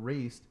like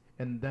erased,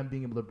 and them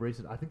being able to embrace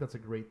it, I think that's a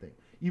great thing.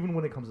 Even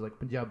when it comes to like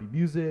Punjabi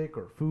music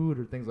or food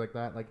or things like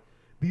that, like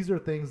these are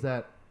things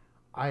that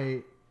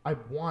I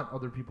want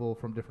other people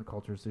from different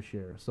cultures to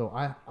share. So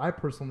I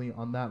personally,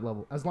 on that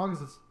level, as long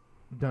as it's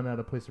done at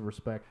a place of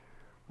respect.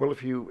 Well,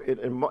 if you in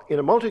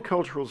a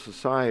multicultural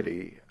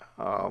society,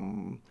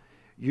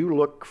 you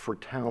look for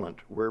talent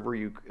wherever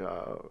you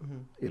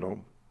you know,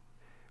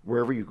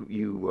 wherever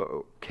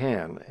you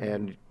can,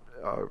 and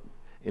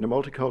in a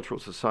multicultural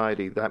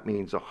society, that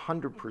means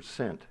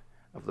 100%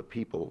 of the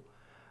people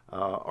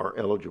are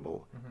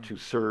eligible to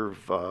serve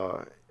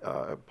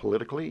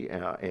politically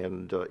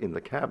and in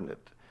the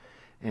cabinet.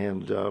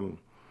 And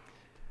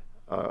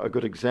a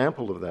good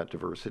example of that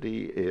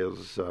diversity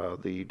is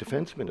the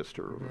Defense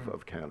Minister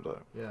of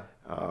Canada.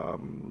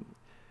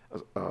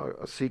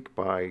 A Sikh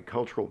by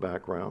cultural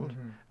background,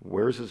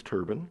 wears his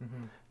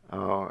turban,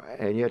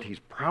 and yet he's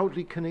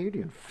proudly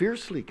Canadian,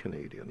 fiercely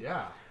Canadian.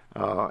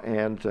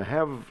 And to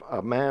have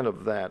a man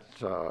of that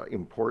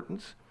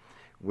importance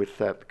with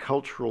that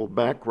cultural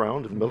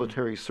background of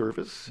military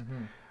service,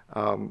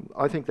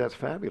 I think that's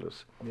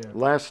fabulous.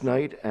 Last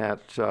night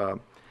at a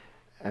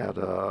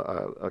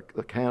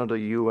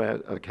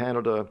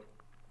Canada-China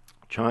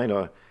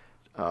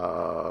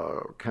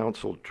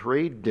Council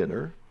trade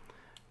dinner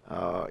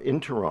in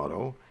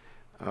Toronto,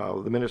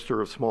 the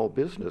Minister of Small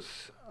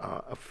Business,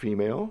 a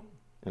female,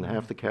 and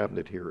half the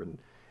cabinet here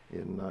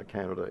in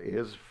Canada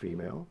is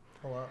female.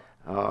 Oh,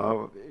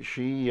 wow.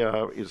 She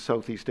is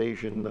Southeast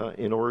Asian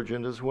in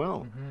origin as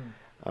well.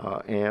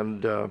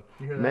 And You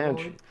hear that, man,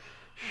 Lloyd?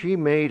 she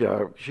made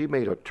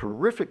a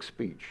terrific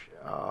speech.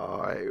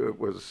 It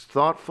was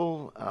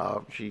thoughtful.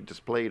 She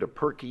displayed a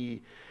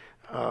perky,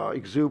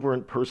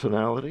 exuberant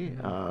personality.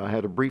 I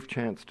had a brief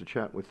chance to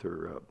chat with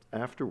her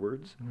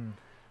afterwards.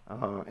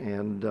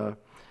 And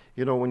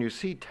when you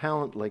see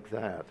talent like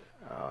that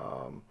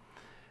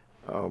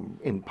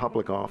in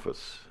public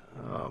office,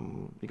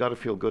 you got to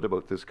feel good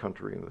about this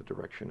country and the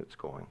direction it's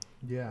going.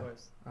 Yeah,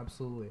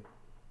 absolutely.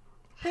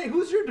 Hey,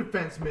 who's your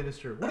defense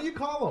minister? What do you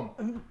call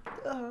him?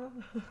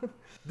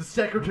 The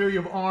Secretary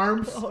of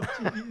Arms? Oh,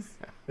 jeez.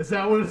 Is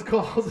that what it's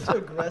called? So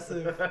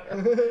aggressive.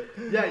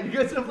 Yeah, you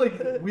guys have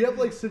we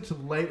have such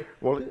light.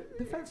 Well,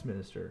 defense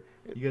minister.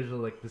 You guys are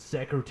like the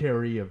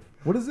Secretary of,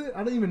 what is it?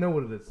 I don't even know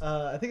what it is.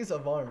 I think it's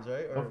of arms,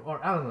 right?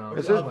 Or I don't know.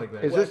 is Something like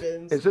that.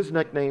 is this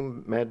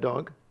nickname Mad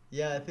Dog?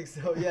 Yeah, I think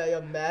so.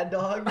 Yeah, Mad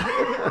Dog.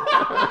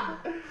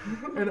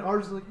 And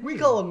ours is like, We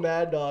call him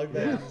Mad Dog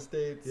back in the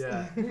States.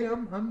 yeah. Hey,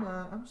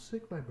 I'm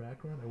sick by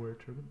background. I wear a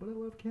turban, but I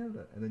love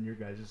Canada. And then your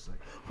guy's just like,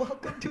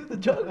 Welcome to the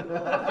jungle.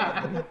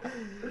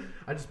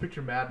 I just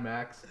picture Mad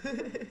Max.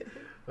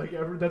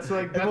 Everyone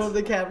Everyone in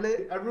the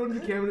cabinet. Everyone in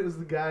the cabinet is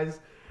the guys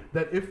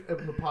that if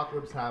an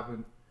apocalypse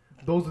happened,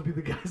 those would be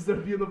the guys that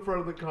would be in the front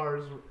of the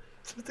cars.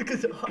 With the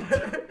guitar.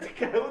 The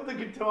guy with the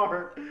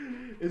guitar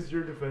is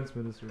your defense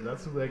minister.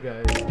 That's who that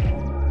guy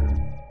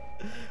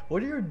is.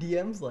 What are your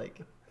DMs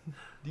like?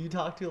 Do you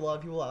talk to a lot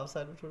of people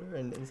outside of Twitter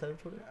and inside of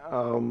Twitter?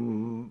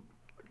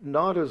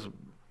 Not as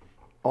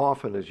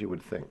often as you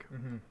would think.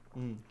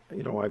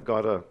 I've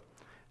got a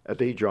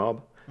day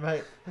job.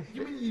 Right.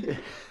 You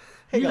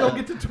don't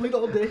get to tweet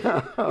all day. You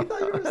thought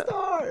you were a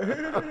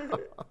star.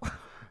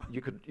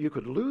 You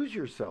could lose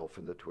yourself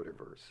in the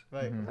Twitterverse.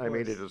 Right. I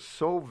mean, it is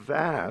so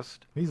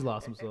vast He's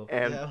lost himself.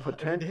 and, Yeah,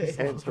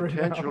 and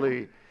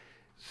potentially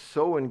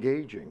so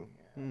engaging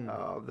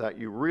that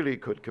you really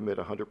could commit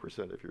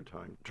 100% of your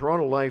time.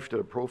 Toronto Life did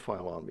a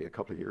profile on me a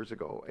couple of years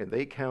ago, and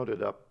they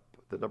counted up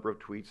the number of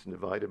tweets and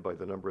divided by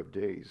the number of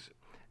days,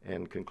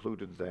 and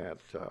concluded that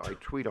I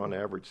tweet on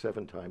average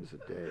 7 times a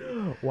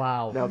day.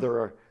 Wow. Now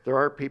there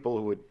are people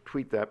who would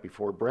tweet that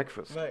before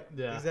breakfast. Right.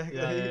 Yeah. Exactly.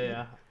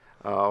 Yeah.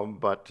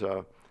 But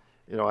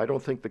I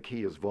don't think the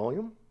key is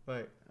volume.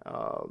 Right.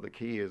 The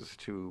key is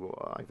to,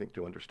 I think,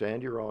 to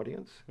understand your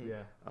audience,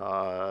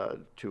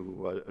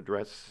 to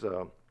address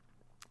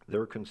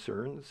their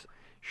concerns,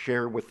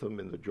 share with them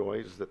in the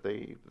joys that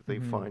they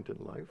find in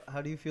life.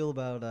 How do you feel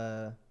about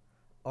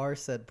our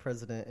said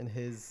president and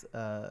his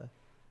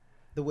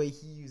the way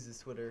he uses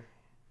Twitter?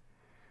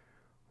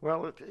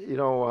 Well,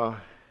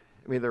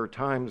 there are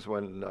times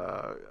when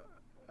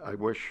I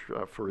wish,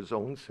 for his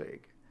own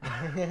sake,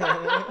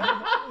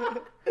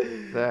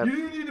 that You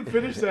didn't need to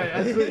finish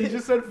that. He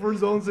just said for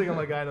his own sake. I'm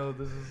like, I know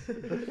this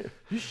is.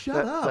 You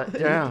shut up.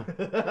 yeah.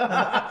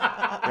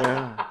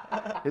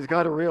 He's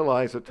got to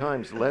realize at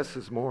times less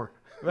is more.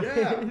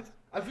 Yeah.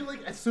 I feel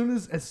like as soon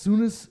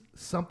as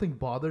something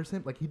bothers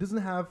him, like he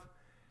doesn't have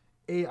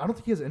I don't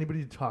think he has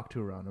anybody to talk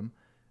to around him.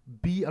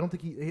 B, I don't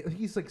think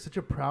he's like such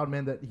a proud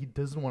man that he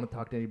doesn't want to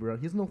talk to anybody around.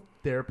 He has no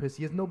therapist.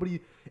 He has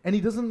nobody, and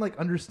he doesn't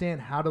understand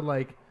how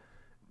to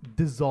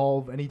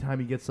dissolve anytime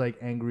he gets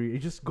angry. He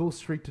just goes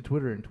straight to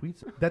Twitter and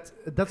tweets.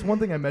 That's one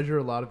thing I measure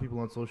a lot of people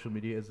on social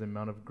media is the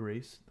amount of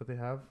grace that they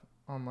have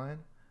online.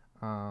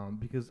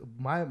 Because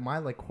my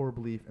core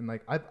belief and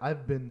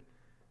I've been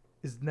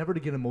is never to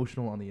get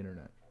emotional on the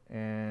internet.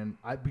 And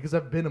because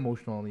I've been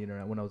emotional on the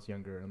internet when I was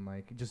younger and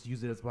just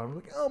use it as a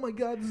problem. Oh my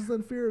God, this is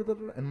unfair.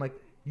 And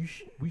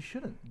we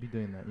shouldn't be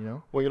doing that,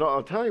 Well,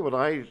 I'll tell you what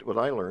I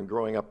learned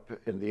growing up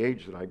in the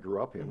age that I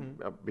grew up in,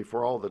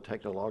 before all the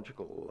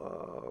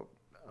technological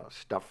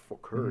stuff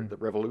occurred, the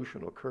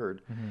revolution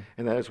occurred,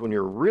 and that is when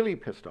you're really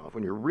pissed off,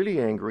 when you're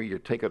really angry, you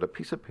take out a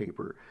piece of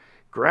paper,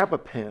 grab a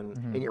pen,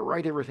 and you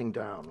write everything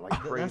down like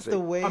crazy. That's the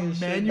way it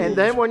should be. And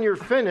then when you're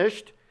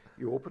finished,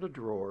 you open a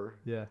drawer,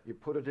 Yeah. you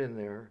put it in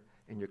there,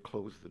 and you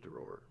close the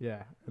drawer.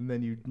 Yeah, and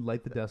then you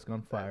light the desk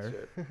on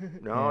fire. That's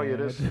it. No, you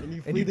just And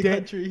you flee the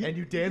country. And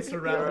you dance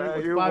around it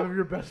with you 5 of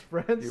your best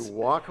friends. you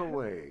walk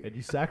away. And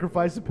you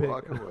sacrifice a pig.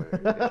 Walk away.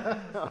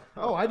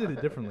 Oh, I did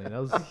it differently. That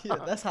was Yeah,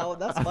 that's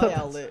my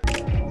outlet.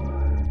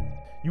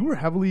 You were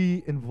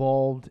heavily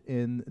involved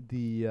in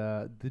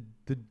the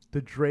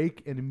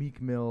Drake and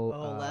Meek Mill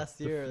last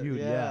the year, feud.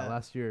 yeah.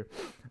 Last year.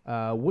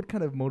 What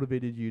kind of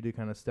motivated you to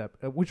kind of step,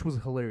 which was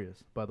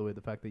hilarious, by the way,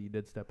 the fact that you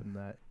did step in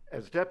that.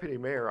 As deputy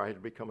mayor, I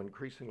had become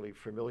increasingly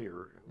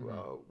familiar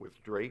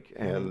with Drake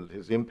and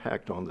his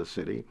impact on the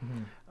city.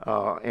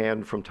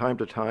 And from time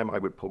to time, I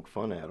would poke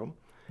fun at him.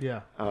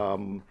 Yeah.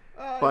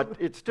 But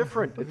it's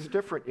different. It's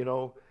different,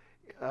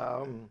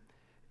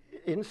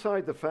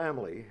 inside the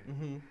family,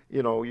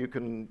 you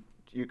can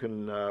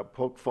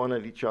poke fun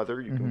at each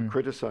other, you can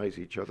criticize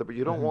each other, but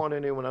you don't want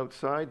anyone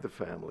outside the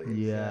family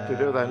to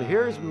do that. And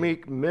here's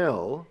Meek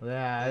Mill,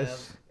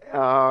 Yes.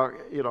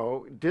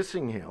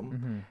 dissing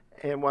him.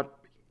 And what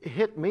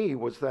hit me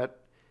was that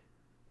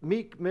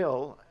Meek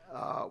Mill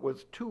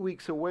was 2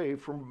 weeks away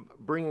from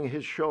bringing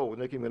his show with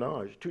Nicki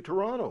Minaj to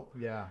Toronto.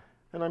 Yeah.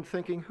 And I'm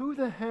thinking, who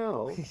the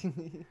hell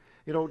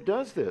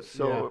does this.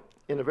 So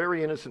in a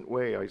very innocent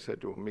way, I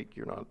said to him, Meek,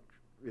 you're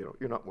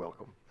not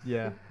welcome.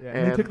 Yeah.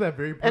 And he took that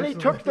very personally. And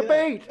he took the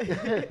bait.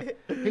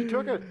 He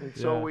took it. And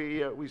so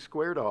we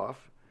squared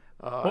off.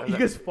 You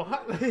guys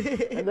fought?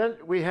 And then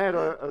we had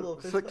a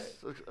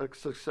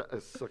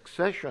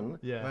succession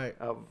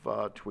of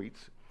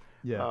tweets.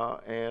 Yeah.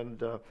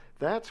 And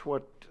that's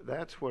what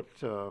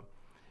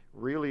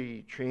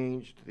really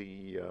changed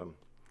the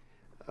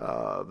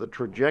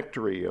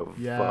trajectory of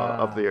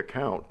the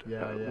account.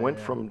 Went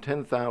from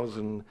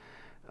 10,000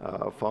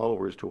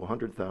 followers to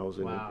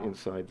 100,000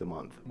 inside the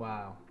month.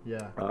 Wow.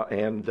 Yeah.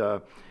 And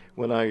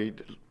when I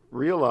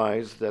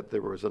realized that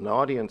there was an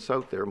audience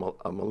out there,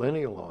 a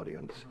millennial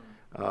audience,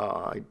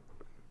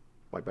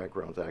 my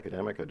background's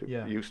academic. I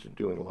used to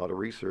doing a lot of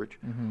research.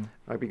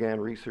 I began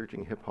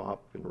researching hip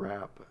hop and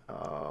rap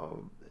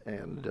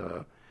and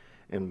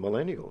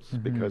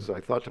millennials because I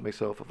thought to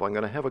myself, if I'm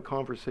going to have a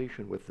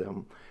conversation with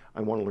them,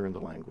 I want to learn the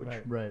language.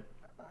 Right.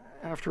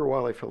 After a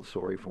while, I felt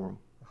sorry for him.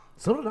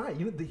 So did I.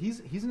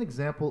 He's an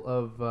example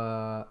of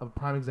a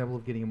prime example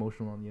of getting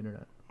emotional on the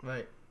internet.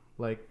 Right.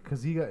 Like,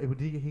 cause he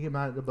get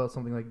mad about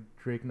something like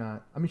Drake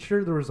not. I mean,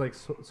 sure there was like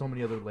so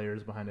many other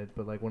layers behind it,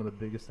 but like one of the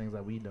biggest things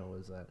that we know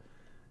is that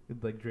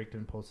like Drake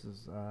didn't post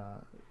his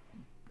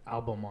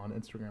album on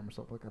Instagram or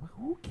something like that. Like,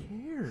 who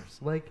cares?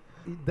 Like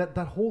that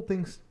whole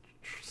thing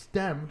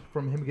stemmed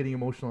from him getting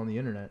emotional on the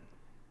internet.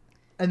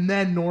 And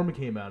then Norm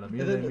came at him,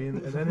 you know what I mean?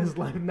 And then his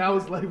life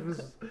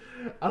is,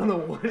 I don't know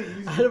what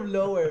he's... Out of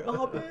nowhere.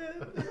 Oh,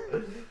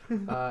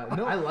 man.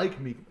 No, I like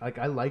Meek. Like,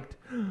 I liked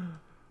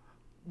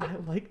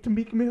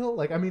Meek Mill.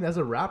 Like, I mean, as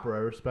a rapper, I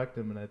respect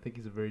him, and I think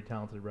he's a very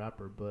talented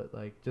rapper. But,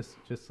 like, just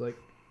like...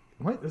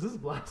 Is this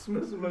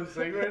blasphemous what I'm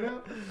saying right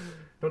now?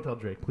 Don't tell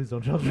Drake. Please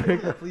don't tell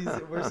Drake. Please,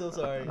 we're so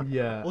sorry.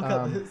 Yeah. We'll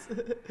cut this.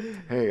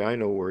 Hey, I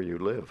know where you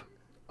live.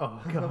 Oh,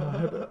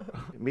 God.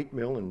 Meek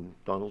Mill and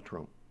Donald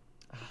Trump.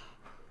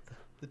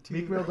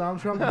 Meek Mill, Donald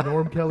Trump,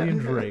 Norm Kelly, and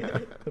Drake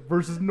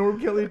versus Norm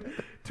Kelly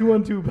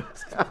 2-on-2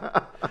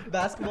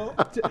 basketball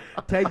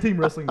tag team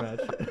wrestling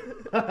match.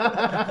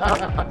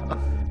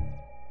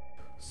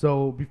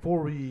 So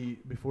before we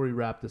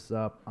wrap this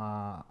up,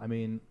 I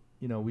mean,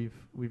 you know,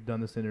 we've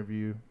done this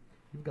interview.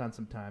 You've gotten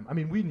some time. I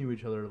mean, we knew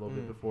each other a little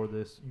bit before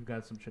this. You've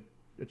got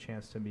a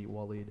chance to meet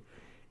Waleed,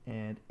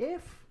 and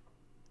if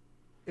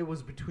it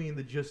was between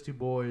the Just Two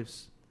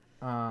Boys.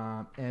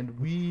 And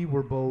we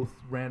were both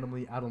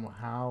randomly, I don't know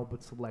how,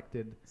 but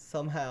selected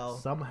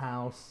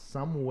somehow,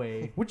 some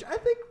way, which I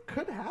think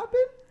could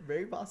happen.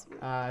 Very possible.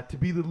 To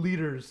be the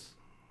leaders,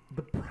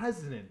 the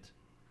president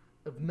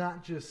of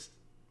not just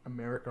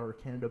America or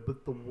Canada,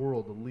 but the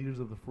world, the leaders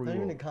of the free world.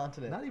 Not even a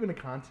continent. Not even a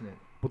continent,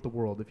 but the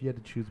world. If you had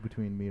to choose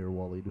between me or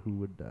Waleed,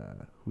 who'd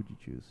you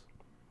choose?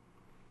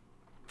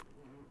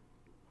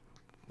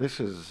 This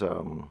is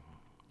a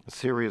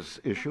serious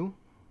issue.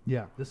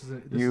 Yeah,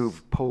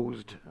 You've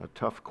posed a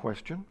tough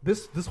question.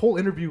 This whole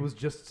interview was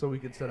just so we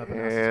could set up and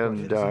ask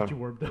this question. You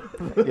warmed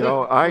up. You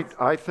know,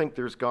 I think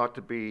there's got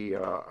to be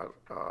a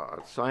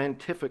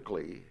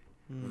scientifically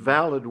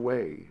valid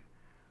way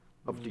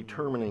of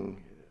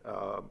determining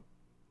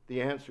the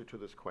answer to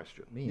this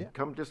question. Me?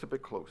 Come just a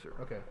bit closer.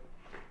 Okay.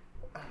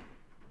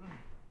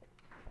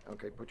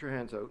 Okay, put your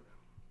hands out.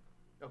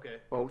 Okay.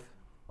 Both.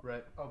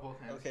 Right. Oh, both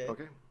hands.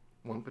 Okay.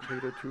 1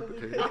 potato, 2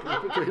 potatoes,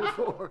 3 potatoes,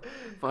 4,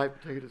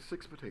 5 potatoes,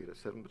 6 potatoes,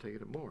 7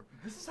 potatoes, more.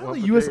 This is how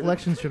the U.S.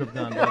 elections should have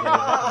gone, by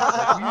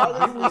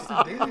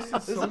the way. They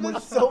wasted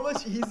so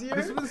much easier.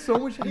 This would have been so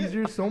much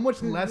easier. So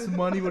much less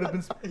money would have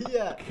been spent.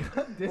 Yeah.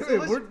 God damn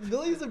it.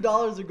 Millions of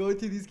dollars are going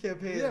through these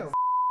campaigns. Yeah.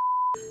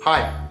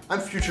 Hi, I'm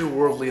future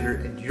world leader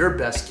and your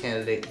best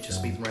candidate,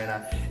 Just Meet right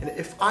now. And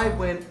if I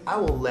win, I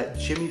will let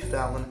Jimmy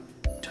Fallon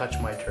touch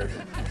my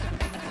turban.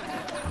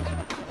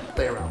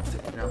 Play around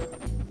with it, you know?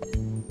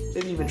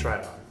 Didn't even try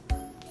it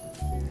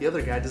on. The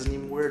other guy doesn't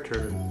even wear a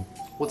turban.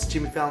 What's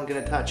Jimmy Fallon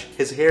gonna touch?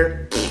 His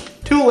hair?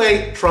 Too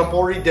late, Trump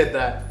already did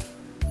that.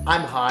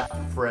 I'm hot,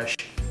 fresh,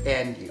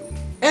 and you.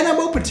 And I'm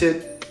open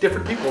to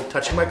different people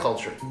touching my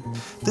culture.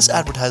 This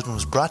advertisement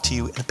was brought to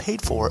you and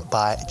paid for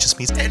by Just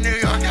Meet. In New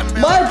York,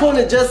 my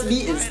opponent, Just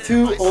Meet, is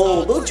too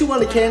old. Don't you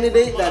want a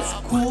candidate that's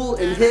cool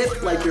and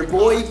hip like your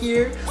boy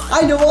here?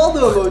 I know all the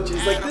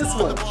emojis, like this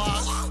one.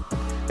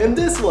 And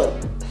this one.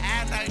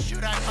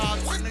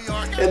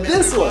 And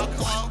this one.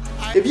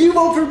 If you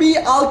vote for me,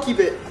 I'll keep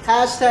it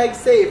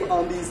 #safe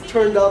on these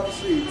turned up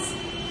streets.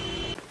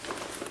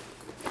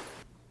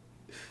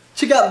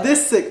 Check out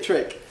this sick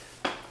trick.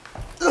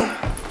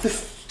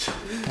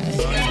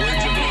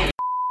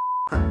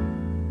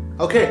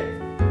 Okay,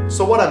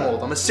 so what? I'm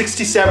old. I'm a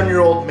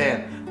 67-year-old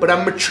man, but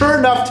I'm mature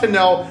enough to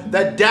know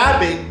that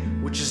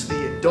dabbing, which is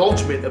the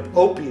indulgence of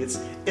opiates,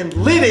 and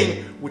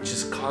lidding, which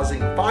is causing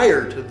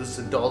fire to this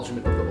indulgence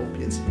of the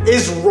opiates,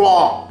 is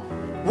wrong.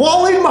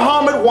 Waleed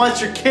Muhammad wants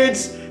your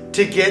kids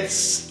to get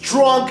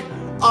drunk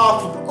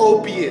off of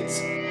opiates.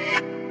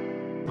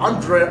 I'm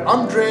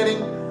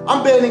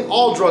banning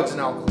all drugs and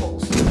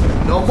alcohols.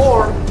 No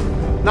more.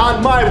 Not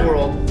in my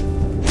world.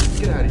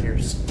 Get out of here,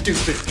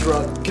 stupid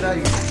drug. Get out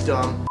of here,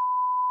 dumb.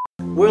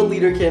 World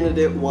Leader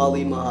candidate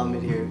Wali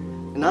Muhammad here,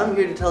 and I'm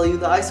here to tell you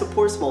that I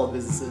support small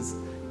businesses,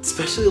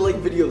 especially like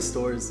video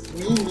stores.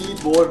 We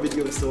need more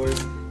video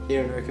stores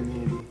here in our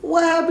community.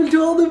 What happened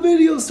to all the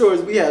video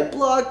stores? We had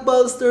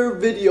Blockbuster,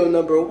 Video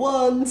Number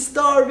One,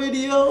 Star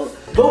Video.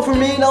 Vote for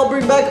me and I'll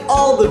bring back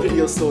all the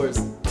video stores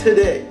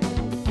today.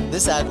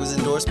 This ad was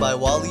endorsed by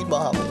Wali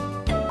Muhammad.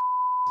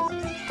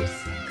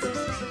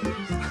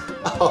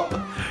 Oh,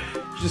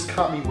 you just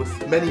caught me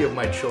with many of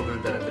my children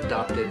that I've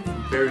adopted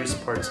from various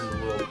parts in the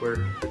world where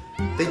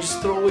they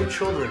just throw away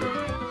children.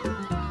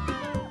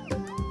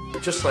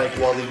 Just like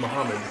Wali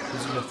Muhammad,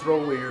 who's going to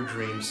throw away your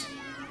dreams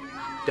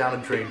down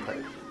a drain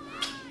pipe.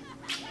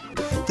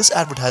 This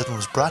advertisement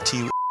was brought to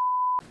you.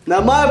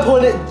 Now my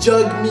opponent,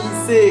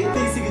 Jugmeat Sig,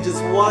 thinks he could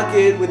just walk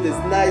in with his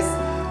nice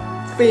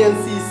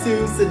fancy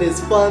suits and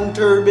his fun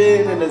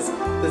turban and this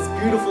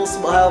beautiful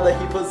smile that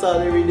he puts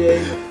on every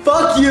day.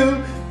 Fuck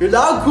you! You're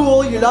not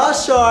cool, you're not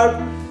sharp.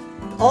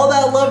 All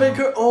that love and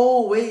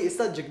oh wait, it's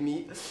not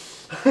Jugmeat.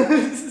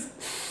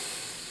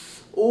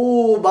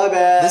 Oh, my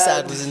bad. This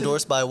ad was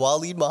endorsed by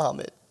Wali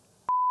Muhammad.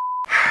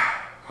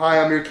 Hi,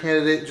 I'm your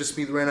candidate, Just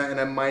Meet Rena,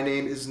 and my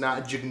name is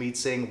not Jugmeat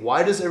Singh.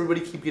 Why does everybody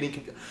keep getting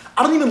confused?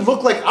 I don't even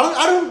look like,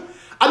 I'm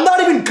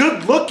not even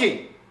good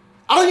looking.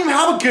 I don't even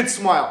have a good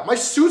smile. My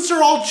suits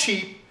are all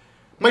cheap.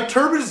 My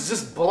turban is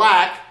just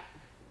black.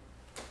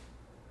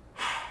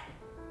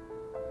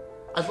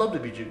 I'd love to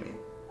be Jugmeat,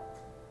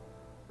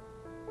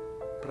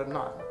 but I'm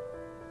not.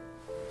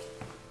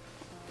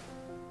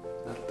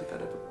 I don't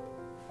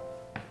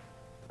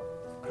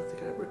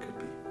think I ever could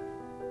be.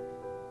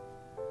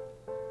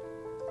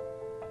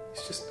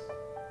 He's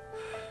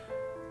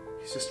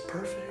just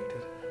perfect.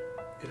 And,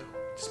 you know,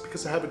 just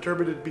because I have a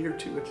turban and beard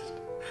too,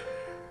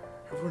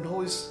 everyone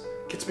always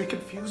gets me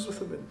confused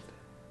with him. And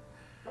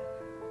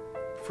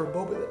for a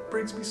moment, that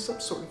brings me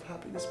some sort of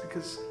happiness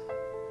because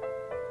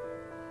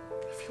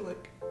I feel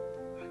like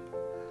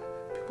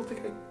people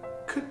think I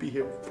could be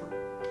him for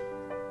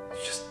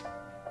just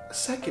a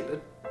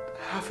second,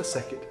 half a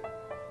second.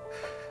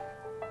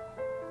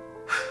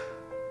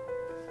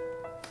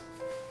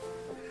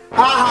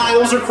 Haha,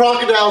 those are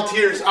crocodile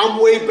tears. I'm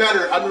way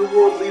better. I'm your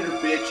world leader,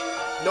 bitch.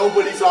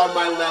 Nobody's on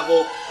my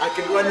level. I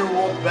can run your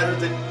world better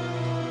than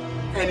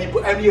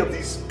any of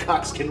these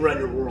cucks can run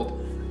your world.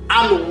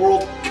 I'm the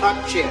world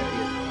cuck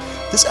champion.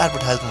 This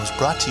advertisement was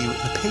brought to you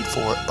and paid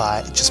for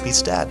by Just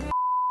Meet's dad.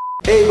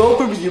 Hey, vote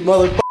for me, you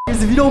motherfuckers.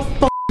 If you don't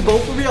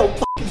vote for me, I'll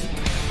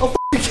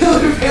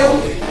kill your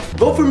family.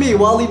 Vote for me,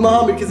 Wali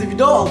Muhammad, because if you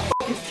don't,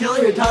 I'll kill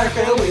your entire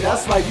family.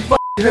 That's right, you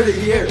heard it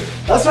here.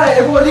 That's right,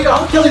 everyone here,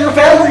 I'll kill your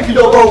family if you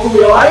don't vote for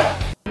me, alright?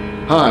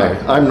 Hi,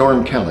 I'm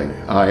Norm Kelly.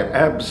 I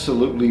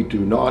absolutely do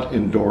not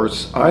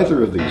endorse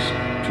either of these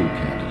two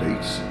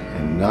candidates,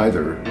 and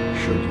neither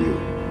should you.